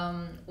like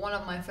one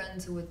of my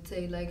friends who would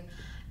say like,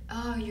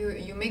 oh,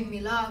 you make me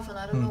laugh and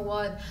I don't know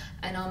what,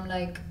 and I'm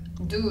like,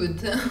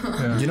 dude.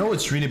 Yeah. You know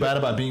what's really bad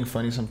about being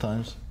funny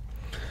sometimes?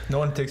 No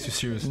one takes you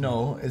seriously.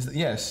 No,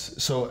 yes.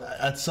 So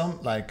at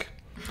some like,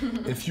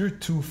 if you're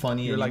too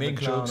funny You're and like you the make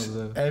clown jokes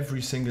of the-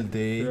 every single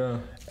day, Yeah.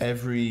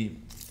 every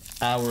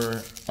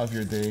hour of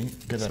your day,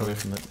 get that away Sorry.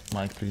 from the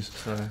mic, please.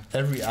 Sorry.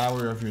 Every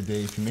hour of your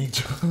day, if you make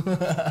jokes,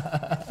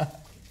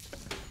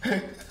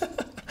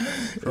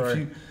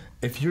 Right.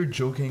 if you're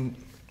joking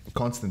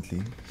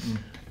constantly,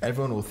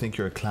 everyone will think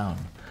you're a clown.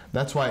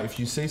 That's why if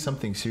you say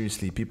something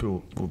seriously,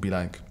 people will be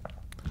like,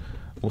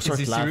 will start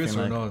he laughing. serious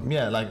or like, not?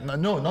 Yeah, like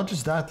no, not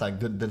just that. Like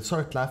they'll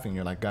start laughing.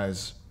 You're like,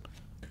 guys,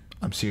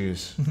 I'm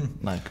serious.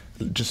 Like,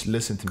 just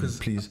listen to me, Because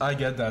please. I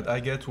get that. I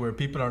get where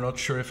people are not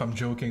sure if I'm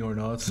joking or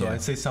not. So Yeah. I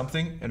say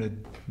something in a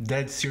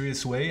dead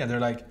serious way, and they're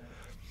like,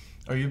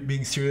 "Are you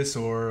being serious,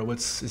 or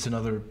it's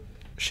another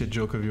shit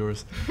joke of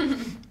yours?"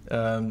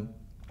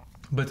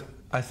 But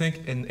I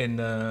think in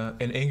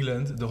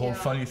England, the whole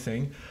Yeah. funny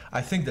thing,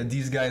 I think that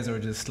these guys are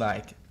just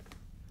like,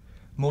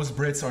 most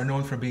Brits are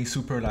known for being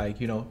super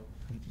like, you know,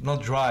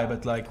 not dry,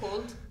 but like,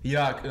 Cold.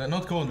 yeah,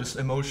 not cold, just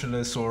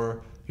emotionless,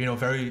 or you know,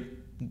 very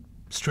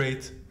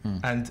straight.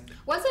 And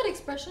What's that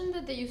expression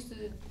that they used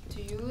to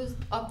use?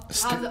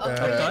 Have the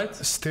Uptight?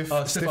 Stiff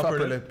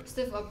upper lip.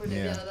 stiff upper lip.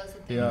 Yeah. Yeah, that's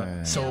the thing.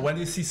 yeah. So Yeah. when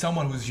they see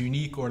someone who's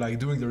unique or like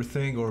doing their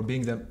thing or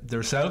being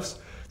themselves,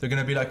 they're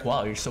gonna be like,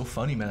 "Wow, you're so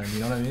funny, man." You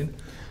know what I mean?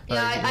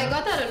 Yeah, Like, I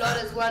got that a lot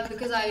as well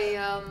because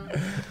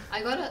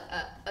I got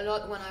a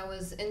lot when I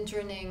was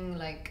interning,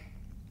 like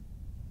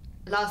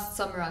last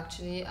summer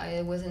actually.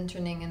 I was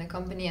interning in a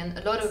company and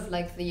a lot of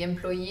like the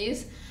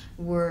employees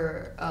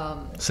were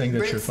saying that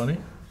you're Brits. funny.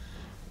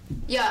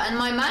 Yeah, and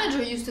my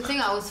manager used to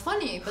think I was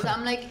funny, but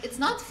I'm like, it's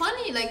not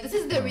funny. Like this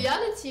is the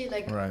reality.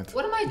 Like, Right.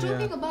 what am I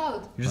joking Yeah. about?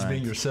 You're just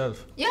being Right. yourself.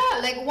 Yeah,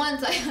 like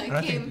once I And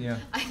I came, think, yeah.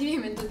 I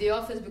came into the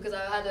office because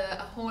I had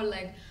a whole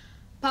like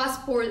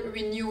passport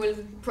renewal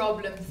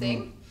problem thing,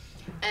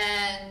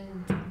 and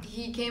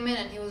he came in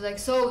and he was like,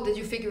 "So did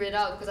you figure it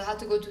out?" Because I had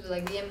to go to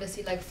the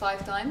embassy like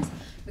 5 times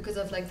because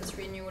of like this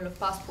renewal of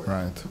passport.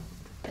 Right.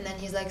 And then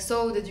he's like, "So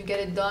did you get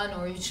it done,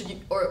 or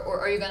or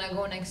are you gonna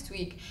go next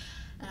week?"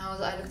 And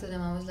I looked at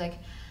him. I was like,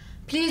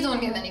 "Please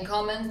don't give any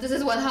comments. This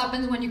is what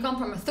happens when you come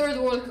from a third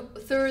world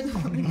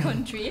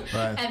country."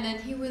 Right. And then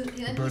he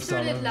Burst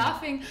started out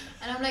laughing,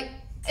 and I'm like,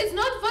 "It's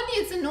not funny.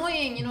 It's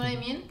annoying." You know what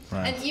I mean?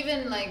 Right. And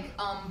even like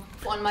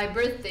on my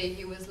birthday,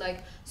 he was like,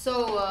 "So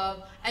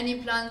any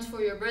plans for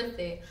your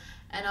birthday?"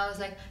 And I was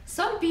like,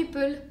 "Some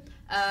people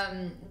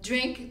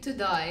drink to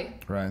die,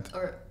 Right.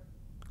 or."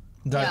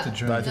 Die Yeah. to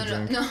drink. Die to No,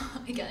 drink. no,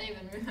 I can't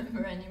even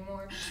remember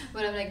anymore.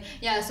 But I'm like,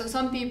 yeah, so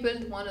some people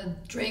want to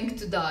drink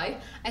to die.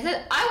 I said,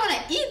 I want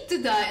to eat to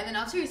die. And then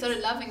after he started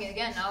laughing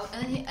again. Now, and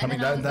then, I mean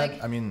then I was that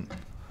like, I mean,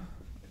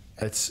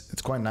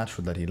 it's quite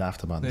natural that he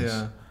laughed about this.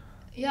 Yeah.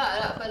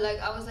 yeah, but like,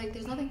 I was like,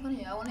 there's nothing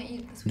funny. I want to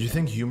eat this. Do you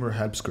think humor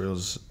helps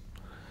girls?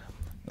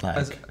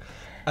 Like,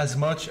 As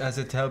much as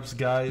it helps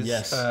guys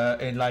Yes.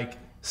 in like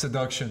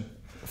seduction.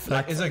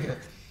 Like it's like,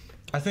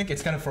 I think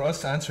it's kind of for us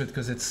to answer it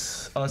because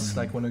it's us.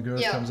 Like when a girl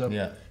Yeah. comes up.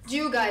 yeah, Do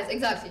you guys,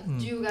 exactly,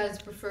 do you guys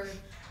prefer...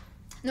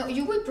 No,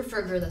 you would prefer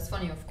a girl that's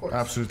funny, of course.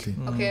 absolutely.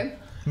 Okay?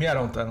 Me, I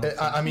don't.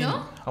 I mean,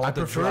 No? I want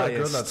the prefer a girl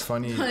driest. that's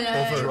funny Yeah,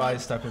 over. yeah.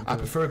 Driest type of I girl.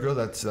 prefer a girl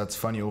that's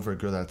funny over a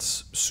girl that's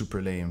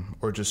super lame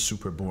or just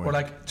super boring. Or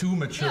like too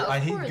mature. Yeah, of I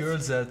hate course.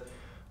 girls that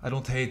I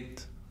don't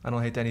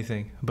hate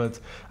anything, but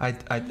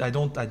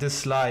I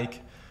dislike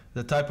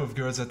the type of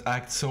girls that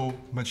act so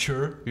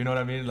mature. You know what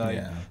I mean? Like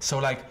Yeah. so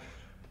like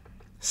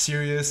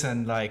serious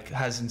and like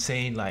has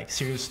insane like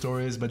serious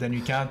stories, but then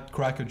you can't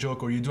crack a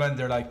joke or you do, and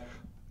they're like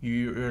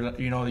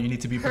you know you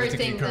need to be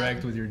politically Hurting correct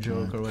them. with your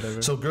joke or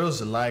whatever. So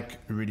girls like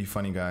really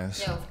funny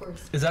guys. Yeah, of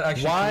course. Is that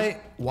actually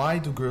Why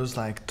do girls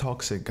like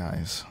toxic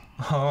guys?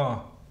 true?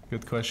 Oh,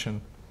 good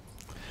question.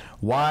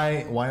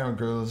 Why are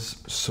girls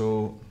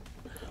so?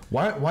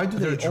 Why do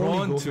They're they only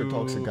drawn go for to-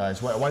 toxic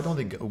guys? Why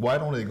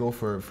don't they go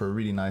for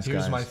really nice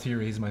Here's guys? my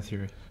theory. Here's my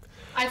theory.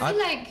 I feel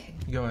like...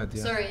 Go ahead.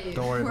 Yeah. Sorry,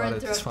 Don't worry for about it.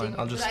 It's interrupting fine. you,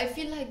 I'll just but I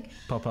feel like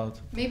pop out.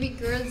 maybe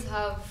girls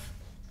have...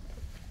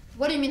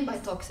 What do you mean by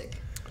toxic?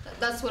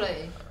 That's what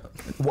I...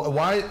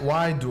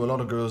 Why do a lot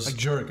of girls? A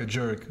jerk.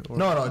 Or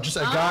No, just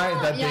a guy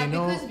that yeah, they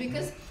know.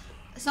 because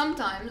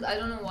sometimes, I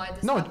don't know why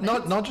this No,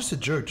 happens. not just a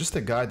jerk, just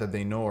a guy that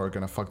they know are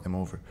gonna fuck them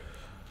over.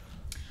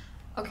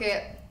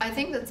 Okay, I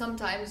think that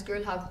sometimes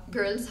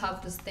girls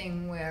have this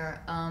thing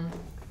where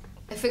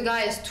if a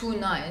guy is too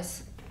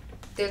nice,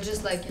 they're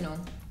just like, you know,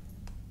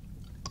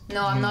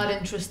 no, I'm not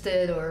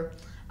interested, or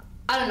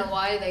I don't know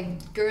why.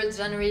 Like girls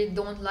generally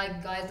don't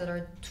like guys that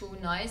are too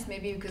nice.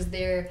 Maybe because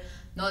they're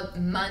not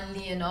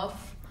manly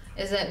enough.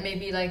 Is that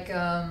maybe like it's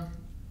a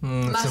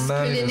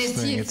masculinity manliness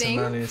thing.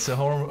 thing? It's a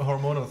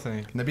hormonal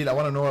thing. Nabil, I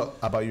want to know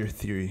about your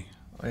theory.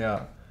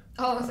 Yeah.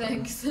 Oh,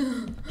 thanks.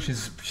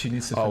 She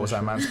needs to. Oh, finish was I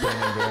it.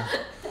 mansplaining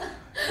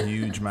there?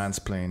 Huge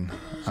mansplain.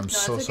 I'm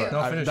so it's sorry. okay.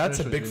 No, finish, That's finish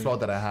a what big you- flaw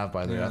that I have,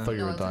 by the way. I Yeah. thought you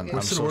No, were it's done. okay. We're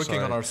I'm still so working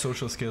sorry. on our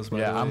social skills, by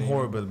the Yeah, way. I'm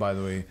horrible, by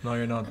the way. No,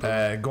 you're not.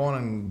 Bro. Go on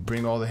and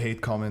bring all the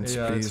hate comments,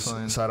 Yeah, it's please.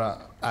 fine. Sarah,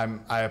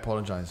 I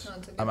apologize. No,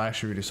 it's okay. I'm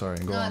actually really sorry.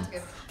 Go No, on. it's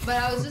okay. But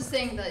I was just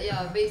saying that,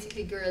 yeah,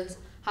 basically girls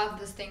have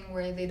this thing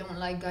where they don't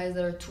like guys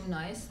that are too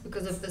nice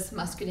because of this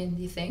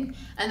masculinity thing.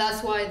 And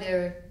that's why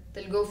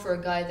they'll go for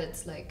a guy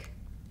that's like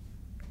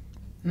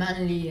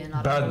manly and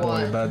I Bad don't know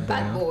boy, what,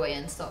 bad boy, yeah.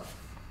 and stuff.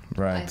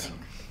 I Right. think.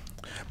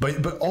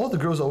 But all the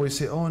girls always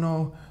say, "Oh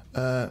no,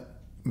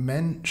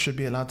 men should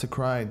be allowed to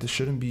cry. This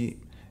shouldn't be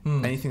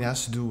anything that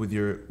has to do with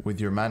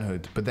your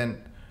manhood." But then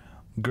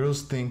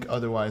girls think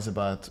otherwise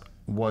about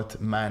what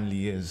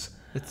manly is.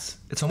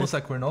 It's almost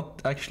like we're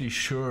not actually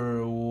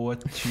sure what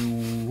you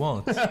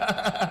want.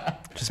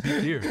 Just be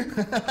clear.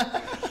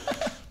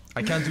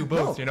 I can't do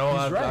both. No, you know, he's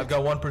I've right.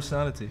 got one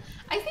personality.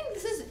 I think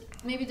this is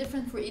maybe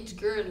different for each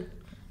girl.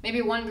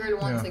 Maybe one girl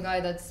wants Yeah. a guy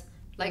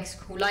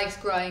who likes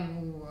crying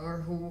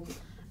or who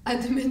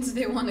admits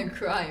they want to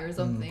cry or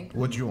something.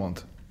 What do you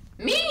want?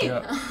 Me,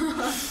 Yeah.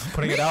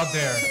 Putting it out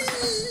there.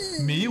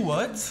 Me?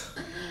 What?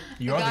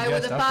 a You're guy the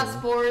with guest a after.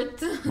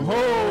 passport.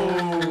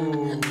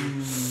 Whoa!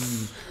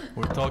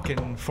 We're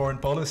talking foreign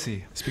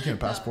policy. Speaking of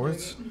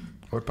passports,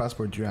 what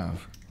passport do you have?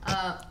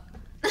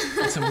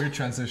 It's a weird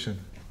transition.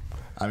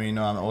 I mean,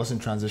 no, I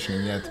wasn't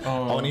transitioning yet.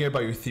 Oh. I want to hear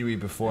about your theory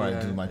before I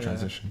Yeah, do my yeah.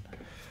 transition.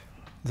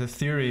 The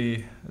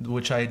theory,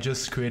 which I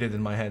just created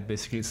in my head,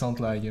 basically, it's not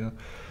like,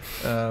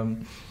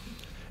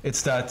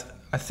 it's that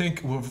I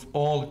think we've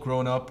all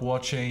grown up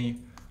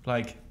watching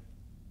like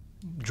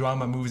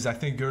drama movies. I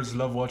think girls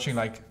love watching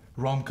like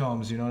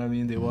rom-coms, you know what I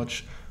mean? They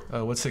watch,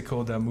 what's it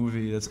called, that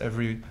movie that's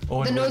every...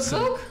 Owen The Wilson.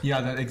 Notebook?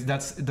 Yeah,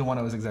 that's the one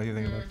I was exactly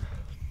thinking about.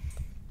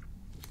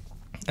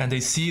 And they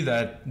see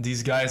that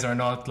these guys are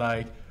not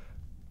like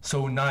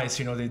so nice,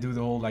 they do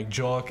the whole like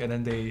joke, and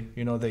then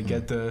they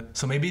get the,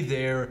 so maybe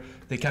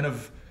they kind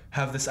of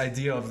have this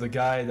idea of the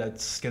guy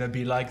that's gonna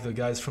be like the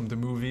guys from the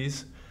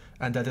movies,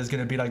 and that is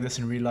gonna be like this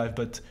in real life.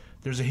 But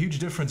there's a huge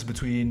difference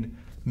between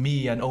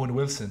me and Owen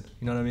Wilson,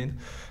 you know what I mean?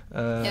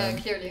 Yeah,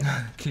 clearly.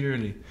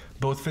 Clearly,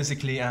 both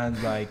physically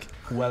and like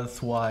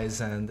wealth-wise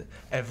and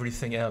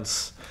everything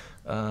else.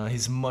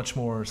 He's much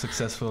more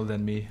successful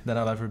than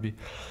I'll ever be.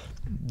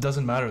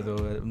 Doesn't matter though.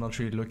 I'm not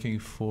really looking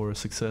for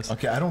success.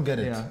 Okay, I don't get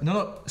it. Yeah.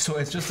 No. So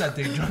it's just that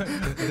they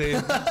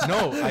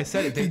no. I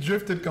said it. He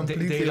drifted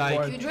completely they like-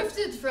 apart. You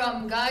drifted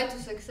from guy to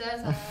success.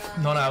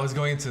 No. I was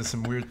going into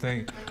some weird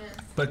thing.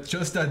 But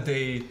just that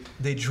they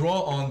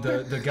draw on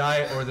the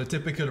guy or the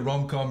typical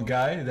rom-com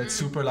guy that's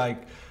super like,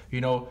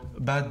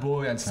 bad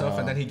boy and stuff,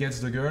 and then he gets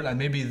the girl, and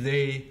maybe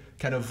they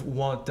kind of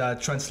want that,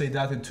 translate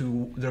that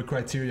into their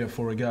criteria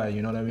for a guy,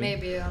 you know what I mean?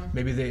 Maybe, yeah.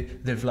 Maybe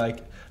they've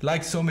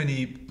like so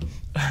many,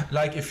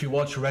 like if you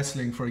watch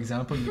wrestling, for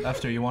example,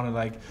 after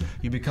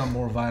you become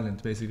more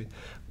violent, basically.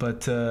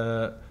 But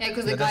Yeah,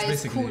 because the that's guy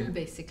is basically- cool,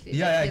 basically.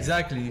 yeah, Like, he's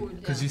exactly. cool,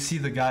 Because yeah. you see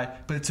the guy,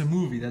 but it's a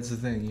movie. That's the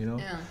thing,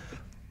 Yeah.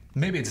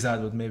 Maybe it's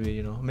that, but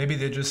maybe maybe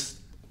they just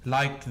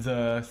like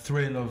the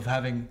thrill of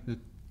having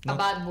A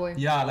bad boy.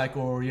 yeah, like,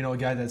 or a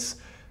guy that's,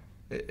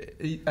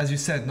 as you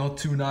said, not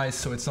too nice,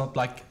 so it's not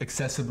like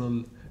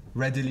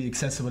readily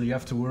accessible. You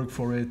have to work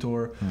for it,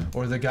 or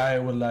the guy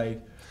will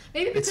like.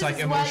 Maybe because It's like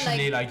as well,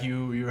 emotionally, like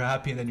you're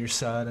happy and then you're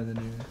sad and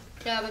then you.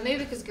 Yeah, but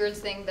maybe because girls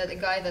think that a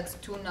guy that's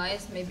too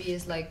nice maybe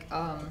is like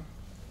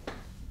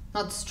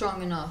not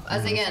strong enough.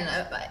 As again,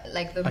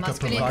 like the Like a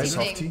masculinity provider?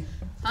 thing. Softie?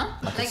 Huh?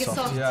 Like a Like a softie.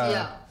 soft, Yeah.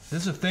 yeah.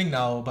 This is a thing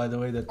now, by the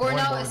way, that Or more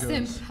now and a more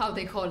simp, girls. how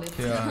they call it.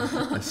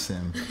 Yeah, A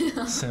sim.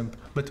 simp.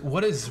 But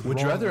what is Would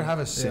you wrong- rather have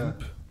a Yeah.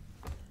 simp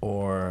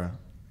or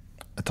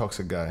a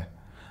toxic guy?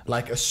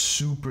 Like a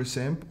super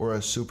simp or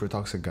a super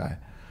toxic guy?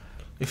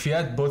 If you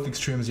had both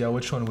extremes, yeah,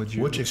 which one would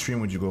you? Which extreme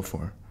would you go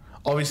for?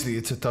 Obviously,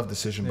 it's a tough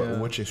decision, but Yeah.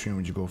 which extreme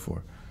would you go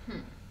for?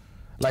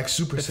 Like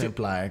super If simp,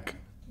 like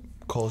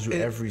calls you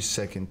It- every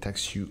second,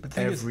 texts you The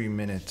thing is, every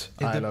minute.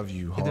 it I de- love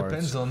you. It Hearts.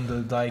 depends on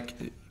the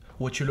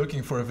what you're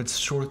looking for. If it's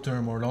short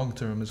term or long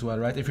term as well,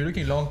 right? If you're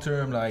looking long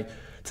term, like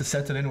to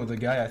settle in with a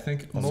guy, I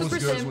think most Super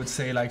girls simp. would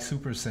say like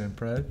super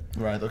simp, right?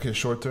 Right. Okay.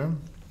 Short term.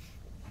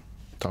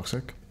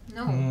 Toxic.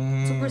 No,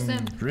 super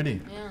simp.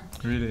 Really? Yeah.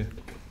 Really?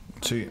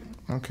 See.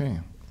 Okay.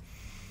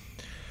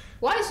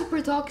 Why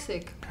super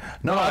toxic?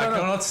 No, I don't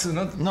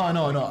know. Not,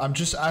 No. I'm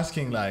just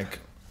asking. Like,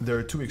 there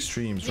are two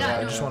extremes, right? Yeah,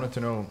 I yeah. just wanted to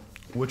know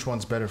which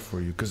one's better for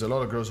you, because a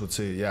lot of girls would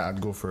say, "Yeah,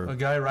 I'd go for a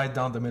guy right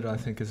down the middle, I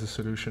think, is a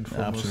solution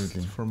for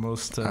Absolutely.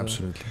 most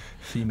absolutely."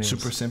 females.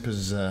 Super simp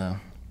is not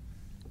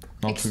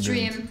too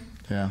Extreme. good.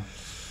 Yeah.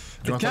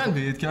 It can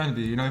be. It can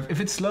be. If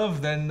it's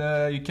love, then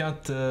you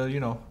can't.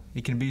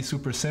 It can be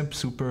super simp,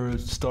 super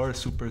star,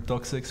 super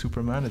toxic,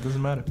 Superman. It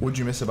doesn't matter. What do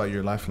you miss about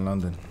your life in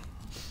London?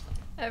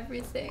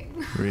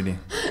 Everything. Really?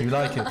 You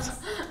like it?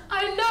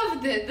 I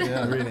loved it.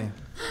 Yeah. Really?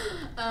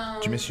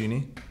 Do you miss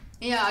uni?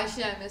 Yeah,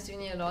 actually, I miss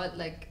uni a lot.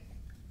 Like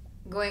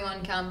going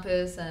on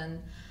campus and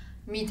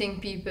meeting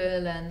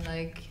people and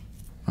like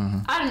Mm-hmm.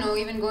 I don't know,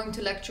 even going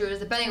to lectures,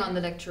 depending on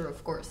the lecture,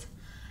 of course.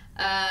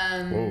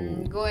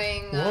 Whoa.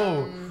 Going.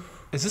 Whoa.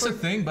 Is this a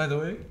thing, by the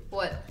way?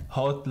 What?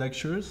 Hot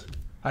lectures?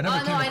 I No,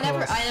 I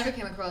across. never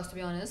came across, to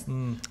be honest.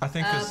 I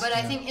think. But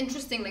I think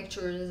interesting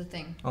lectures is a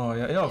thing. Oh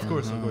yeah, of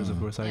course.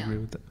 I Yeah. agree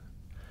with that.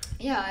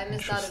 Yeah, I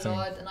miss that a Interesting.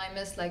 lot, and I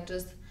miss like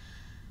just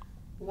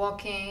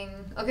walking.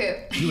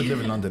 Okay. You would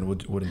live in London,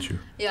 wouldn't you?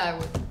 Yeah, I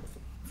would,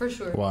 for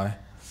sure. Why?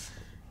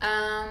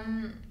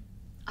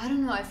 I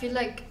don't know. I feel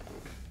like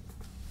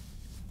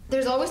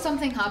there's always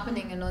something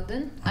happening in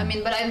London. I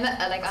mean, but I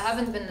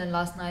haven't been in the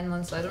last 9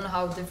 months, so I don't know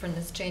how different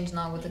it's changed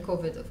now with the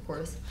COVID, of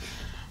course.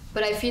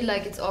 But I feel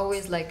like it's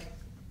always like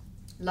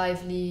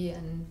lively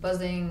and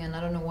buzzing, and I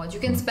don't know what. You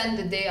can spend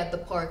the day at the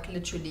park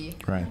literally,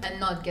 Right. and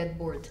not get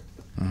bored.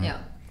 Yeah,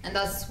 and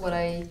that's what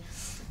I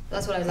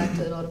liked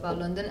a lot about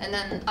London. And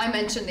then I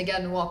mentioned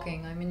again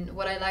walking. I mean,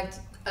 what I liked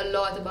a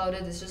lot about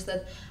it is just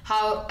that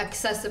how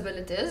accessible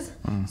it is.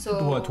 So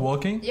What,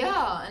 walking?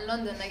 Yeah, in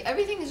London, like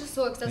everything is just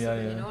so accessible.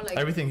 Yeah, yeah. You know, like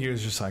Everything here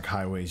is just like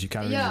highways. You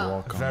can't really Yeah.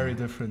 walk on. Very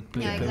different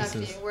yeah, places.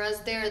 exactly. Whereas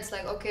there, it's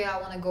like, okay, I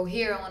want to go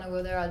here, I want to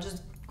go there. I'll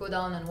just go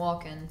down and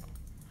walk and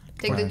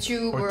take the Right.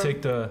 tube Or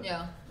take the.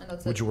 yeah, and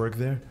that's Would it. you work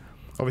there?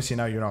 Obviously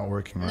now you're not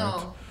working, right?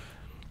 No.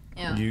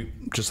 Yeah. You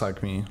just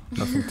like me,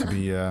 nothing to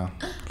be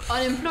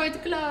Unemployed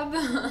club.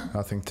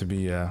 nothing to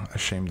be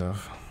ashamed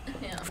of,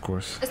 Yeah. of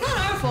course. It's not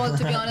our fault,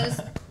 to be honest.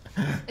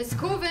 It's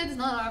COVID. It's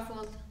not our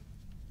fault.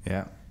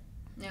 Yeah,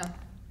 Yeah.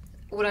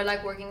 Would I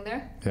like working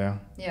there? yeah.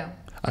 Yeah.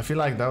 I feel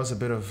like that was a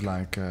bit of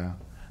like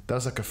that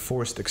was like a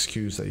forced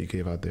excuse that you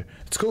gave out there.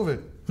 It's COVID.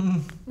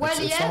 Well,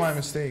 It's yes. not my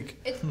mistake.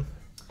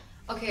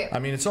 Okay. I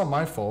mean, it's not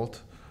my fault.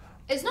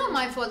 It's not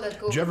my fault that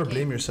COVID. Do you ever came.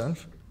 blame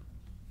yourself?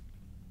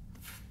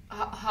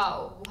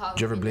 How?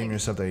 Do you ever blame like-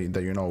 yourself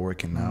that you're not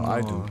working now?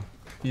 I do.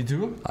 You do?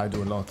 I do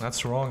a lot.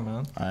 That's wrong,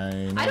 man.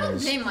 I don't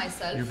blame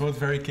myself. You're both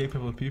very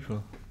capable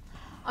people.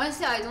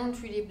 Honestly, I don't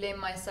really blame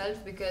myself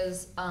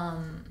because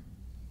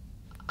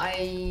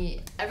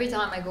every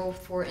time I go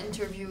for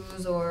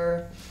interviews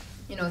or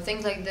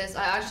things like this,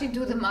 I actually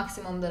do the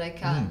maximum that I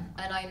can,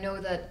 and I know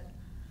that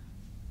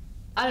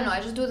I don't know.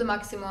 I just do the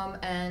maximum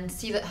and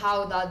see that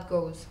how that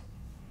goes.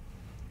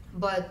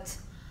 But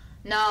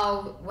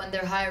now when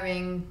they're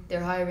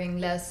hiring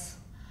less,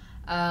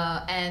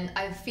 and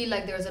I feel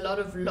like there's a lot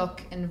of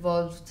luck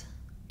involved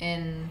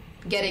in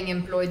getting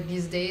employed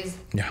these days.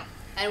 Yeah.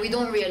 And we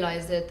don't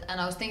realize it. And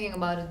I was thinking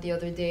about it the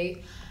other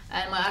day,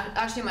 and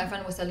my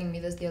friend was telling me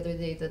this the other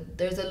day, that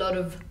there's a lot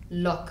of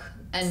luck,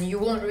 and you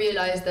won't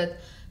realize that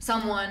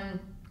someone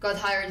got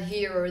hired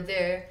here or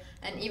there,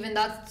 and even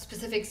that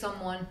specific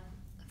someone,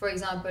 for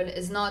example,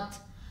 is not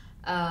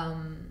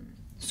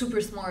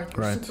super smart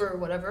or Right. super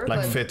whatever,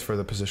 Like but fit for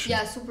the position.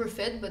 yeah, super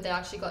fit, but they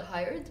actually got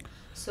hired.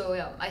 So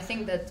yeah, I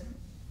think that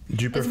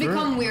Do you it's prefer?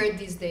 become weird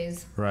these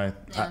days. Right.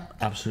 Yeah.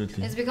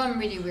 Absolutely. It's become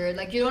really weird.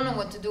 Like you don't know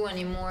what to do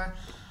anymore.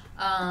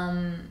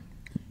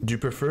 Do you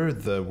prefer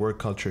the work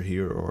culture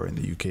here or in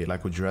the UK?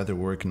 Like, would you rather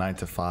work 9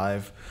 to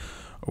 5,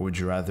 or would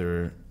you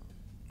rather,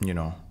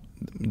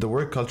 the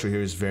work culture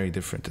here is very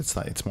different.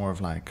 It's more of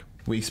like,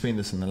 we explained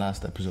this in the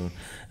last episode.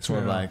 It's more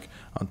of Yeah. like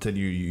until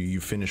you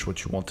finish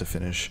what you want to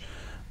finish,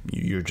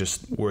 you're just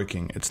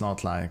working. It's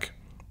not like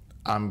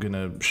I'm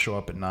gonna show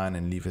up at 9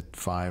 and leave at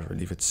 5 or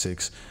leave at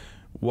 6.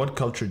 What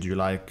culture do you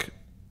like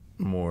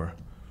more?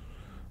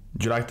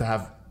 Do you like to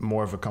have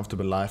more of a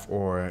comfortable life,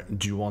 or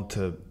do you want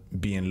to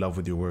be in love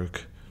with your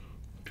work?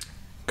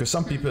 Because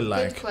some people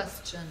Good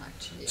question,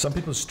 actually. some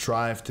people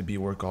strive to be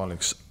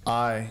workaholics.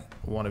 I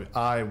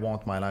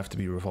want my life to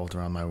be revolved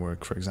around my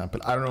work, for example.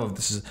 I don't know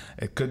if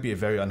it could be a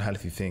very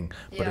unhealthy thing,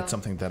 but Yeah. it's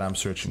something that I'm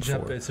searching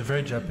for. It's a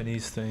very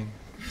Japanese thing.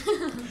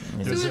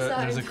 There's a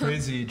Suicide.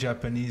 crazy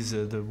Japanese,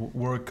 the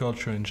work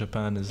culture in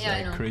Japan is Yeah,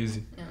 I know.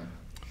 crazy.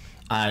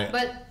 Yeah.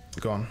 But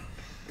Go on.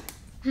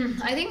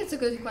 I think it's a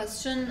good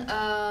question.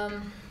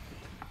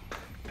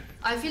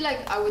 I feel like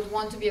I would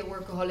want to be a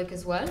workaholic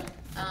as well.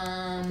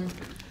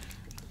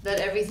 That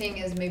everything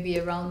is maybe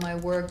around my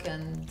work,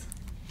 and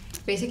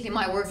basically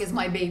my work is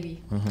my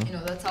baby.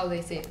 That's how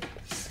they say it.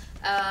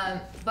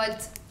 But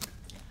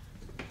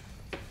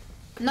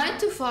 9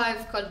 to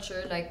 5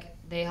 culture, like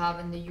they have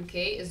in the UK,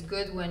 is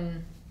good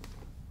when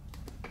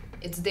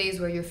it's days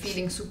where you're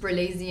feeling super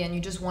lazy and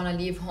you just want to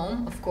leave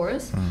home, of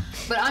course.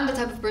 But I'm the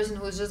type of person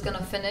who's just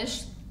gonna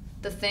finish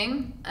the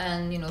thing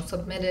and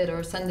submit it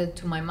or send it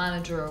to my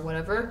manager or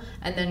whatever,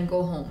 and then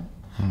go home.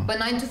 But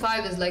 9 to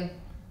 5 is like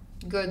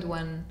good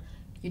when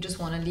you just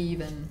want to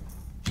leave and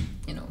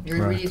you're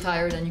Right. really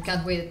tired and you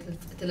can't wait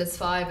till it's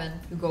 5 and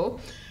you go.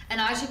 And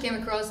I actually came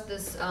across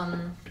this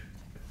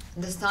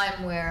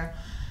time where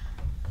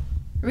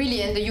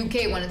really in the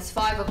UK when it's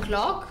 5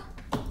 o'clock,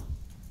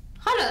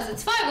 halas,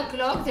 it's 5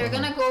 o'clock, they're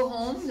gonna go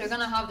home, they're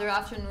gonna have their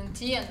afternoon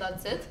tea, and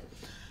that's it.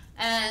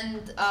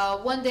 And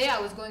one day I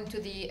was going to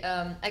the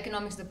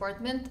economics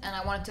department and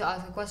I wanted to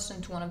ask a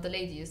question to one of the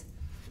ladies.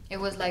 It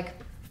was like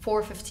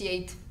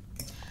 4:58,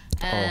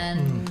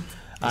 and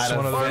I had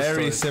one of a those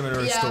very stories.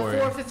 similar yeah, story.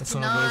 It's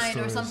one of those 4:59 or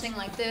stories. something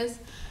like this.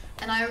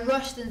 And I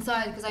rushed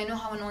inside because I know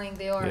how annoying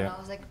they are. And Yeah. I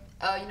was like,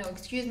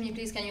 excuse me,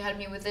 please, can you help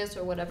me with this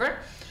or whatever?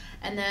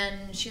 And then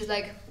she's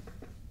like,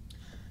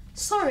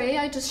 sorry,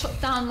 I just shut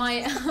down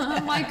my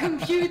my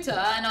computer,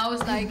 and I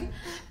was like,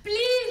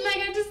 please,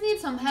 like I just need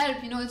some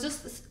help, you know, it's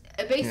just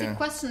a basic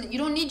question. You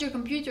don't need your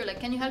computer, like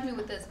can you help me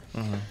with this?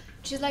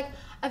 She's like,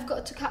 I've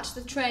got to catch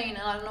the train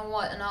and I don't know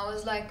what, and I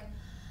was like,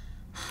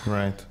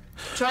 Right.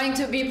 trying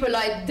to be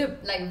polite,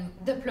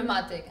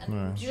 diplomatic,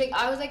 and she's like,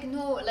 I was like,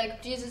 no,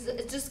 like Jesus,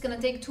 it's just gonna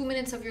take 2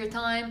 minutes of your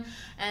time,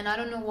 and I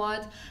don't know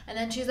what, and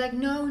then she's like,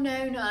 no,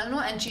 I don't know,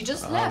 and she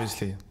just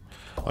left.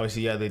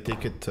 Obviously, yeah, they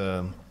take it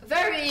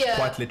Very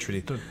quite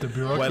literally. The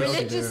bureaucracy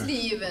religiously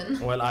even.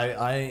 Well,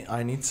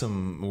 I need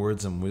some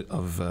words of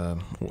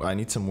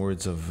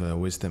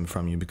wisdom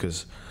from you,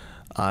 because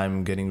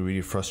I'm getting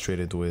really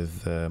frustrated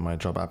with my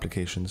job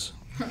applications.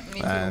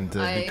 Me too. And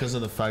because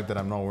of the fact that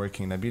I'm not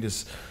working, Nabil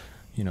is,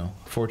 you know,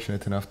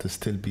 fortunate enough to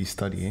still be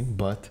studying.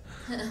 But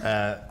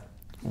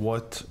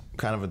what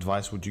kind of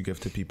advice would you give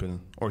to people,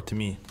 or to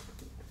me,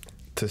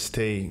 to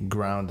stay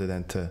grounded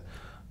and to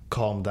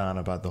calm down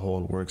about the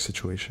whole work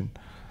situation?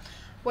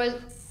 Well,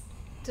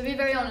 to be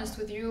very honest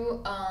with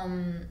you,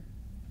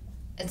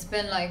 it's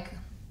been like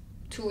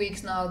 2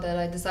 weeks now that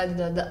I decided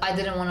that I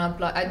didn't want to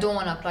apply. I don't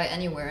want to apply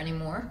anywhere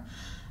anymore,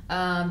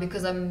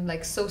 because I'm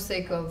like so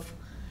sick of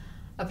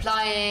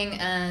applying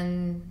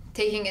and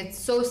taking it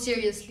so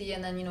seriously,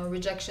 and then, you know,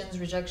 rejections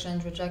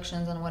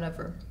and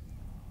whatever.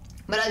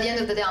 But at the end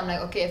of the day, I'm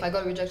like, okay, if I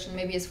got a rejection,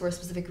 maybe it's for a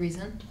specific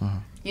reason.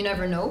 You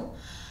never know.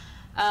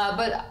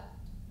 But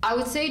I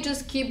would say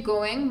just keep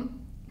going,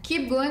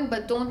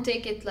 but don't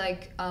take it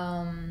like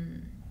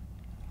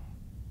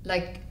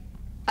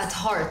at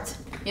heart,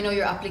 you know,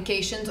 your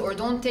applications, or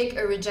don't take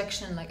a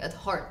rejection like at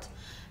heart,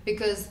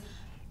 because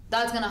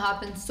that's gonna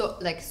happen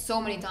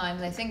so many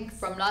times. I think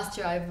from last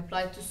year I've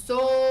applied to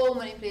so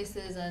many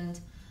places and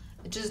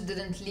it just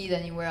didn't lead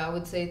anywhere, I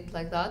would say it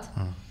like that.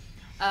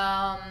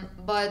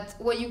 But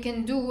what you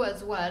can do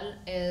as well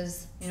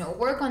is, you know,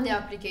 work on the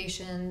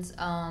applications,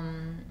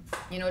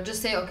 you know,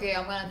 just say, okay,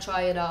 I'm gonna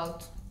try it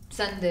out,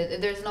 send it.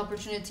 If there's an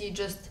opportunity,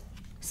 just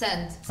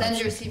send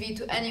your CV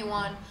to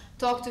anyone,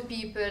 talk to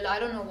people, I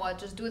don't know what,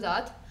 just do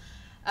that.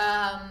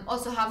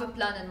 Also have a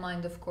plan in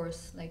mind, of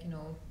course, like, you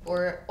know,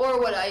 or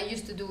what I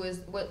used to do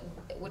is,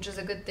 which is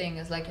a good thing,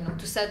 is like, you know,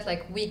 to set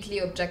like weekly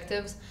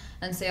objectives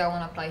and say I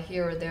want to apply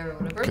here or there or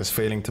whatever. Because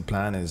failing to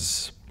plan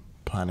is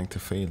planning to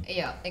fail.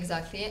 Yeah,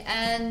 exactly.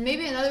 And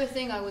maybe another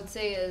thing I would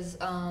say is,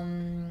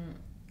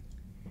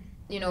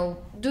 you know,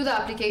 do the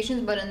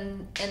applications, but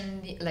in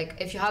the, like,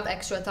 if you have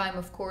extra time,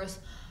 of course,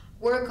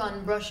 work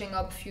on brushing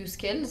up a few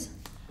skills,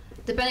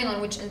 depending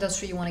on which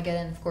industry you want to get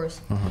in, of course.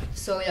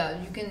 So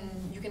yeah, you can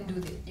do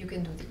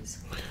these.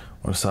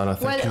 Well, Sarah,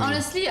 thank you. Well,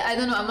 honestly, I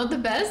don't know. I'm not the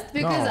best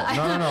because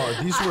no.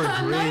 These were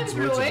great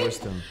words of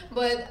wisdom.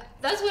 But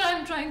that's what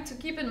I'm trying to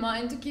keep in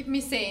mind to keep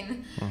me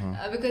sane.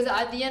 Because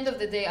at the end of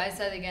the day, I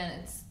said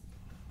again,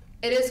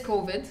 it is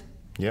COVID.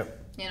 Yep.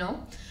 You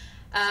know,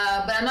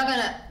 but I'm not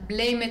gonna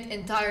blame it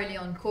entirely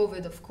on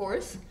COVID, of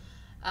course.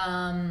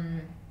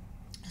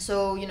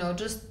 So, you know,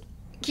 just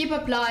keep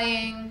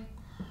applying.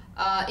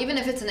 Even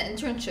if it's an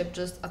internship,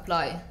 just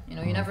apply. You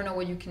know, you never know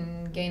what you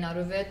can gain out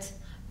of it.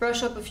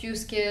 Brush up a few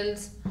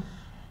skills,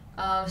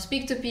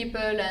 speak to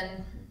people,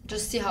 and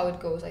just see how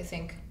it goes, I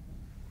think.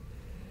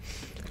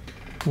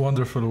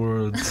 Wonderful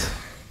words.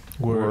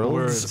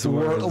 Words.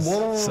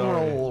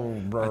 Sorry.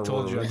 I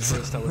told you at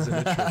first I was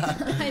illiterate.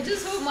 I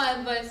just hope my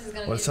advice is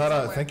going to Well,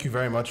 Sarah, thank you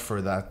very much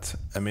for that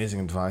amazing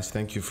advice.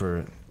 Thank you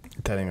for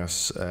telling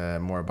us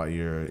more about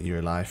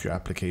your life, your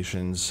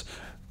applications,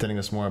 telling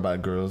us more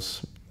about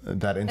girls.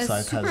 That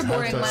insight has helped us. It's super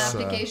boring, my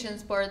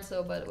applications part,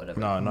 so, but whatever.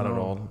 No, not at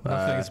all.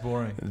 Nothing is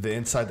boring. The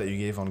insight that you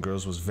gave on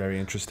girls was very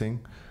interesting.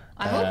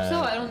 I hope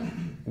so.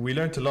 We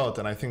learned a lot,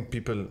 and I think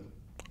people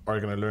are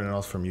going to learn a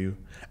lot from you.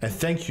 And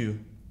thank you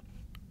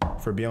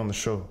for being on the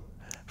show.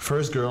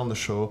 First girl on the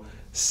show,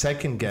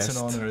 second guest. It's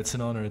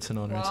an honor.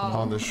 Wow.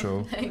 On the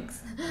show.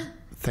 Thanks.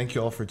 Thank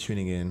you all for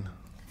tuning in.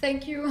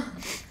 Thank you.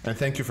 And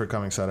thank you for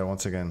coming, Sarah,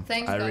 once again.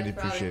 Thanks, I guys, really for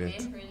appreciate it.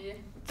 having me. Really.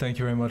 Thank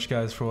you very much,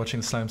 guys, for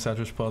watching the Slime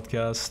Sandwich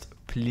podcast.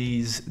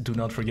 Please do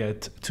not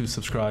forget to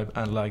subscribe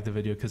and like the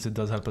video, because it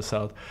does help us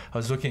out. I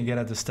was looking again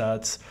at the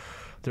stats.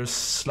 They're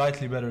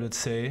slightly better, let's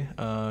say.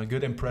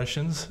 Good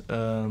impressions,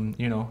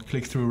 you know,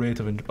 click-through rate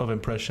of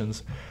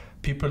impressions.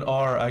 People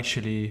are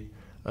actually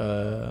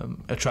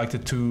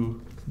attracted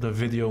to the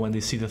video when they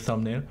see the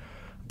thumbnail.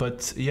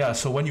 But yeah,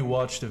 so when you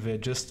watch the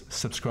vid, just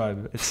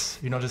subscribe. It's,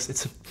 you know,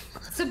 it's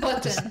a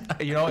button.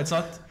 You know, it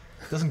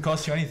doesn't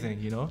cost you anything,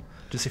 you know.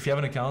 Just if you have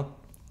an account,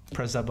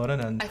 press that button,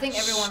 and I think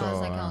everyone has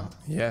an account.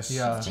 Yes.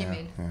 Yeah.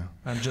 Gmail. Yeah.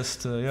 And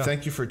just yeah.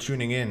 Thank you for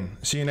tuning in.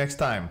 See you next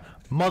time.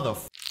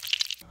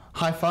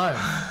 High five.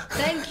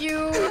 Thank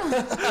you.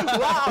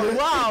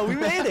 wow, we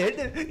made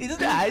it. It's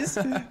nice.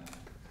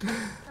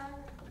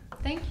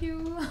 Thank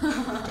you.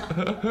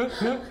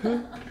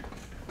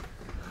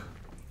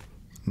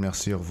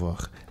 Merci, au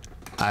revoir.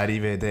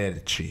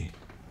 Arrivederci.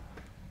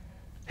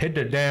 Hit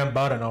the damn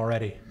button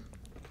already.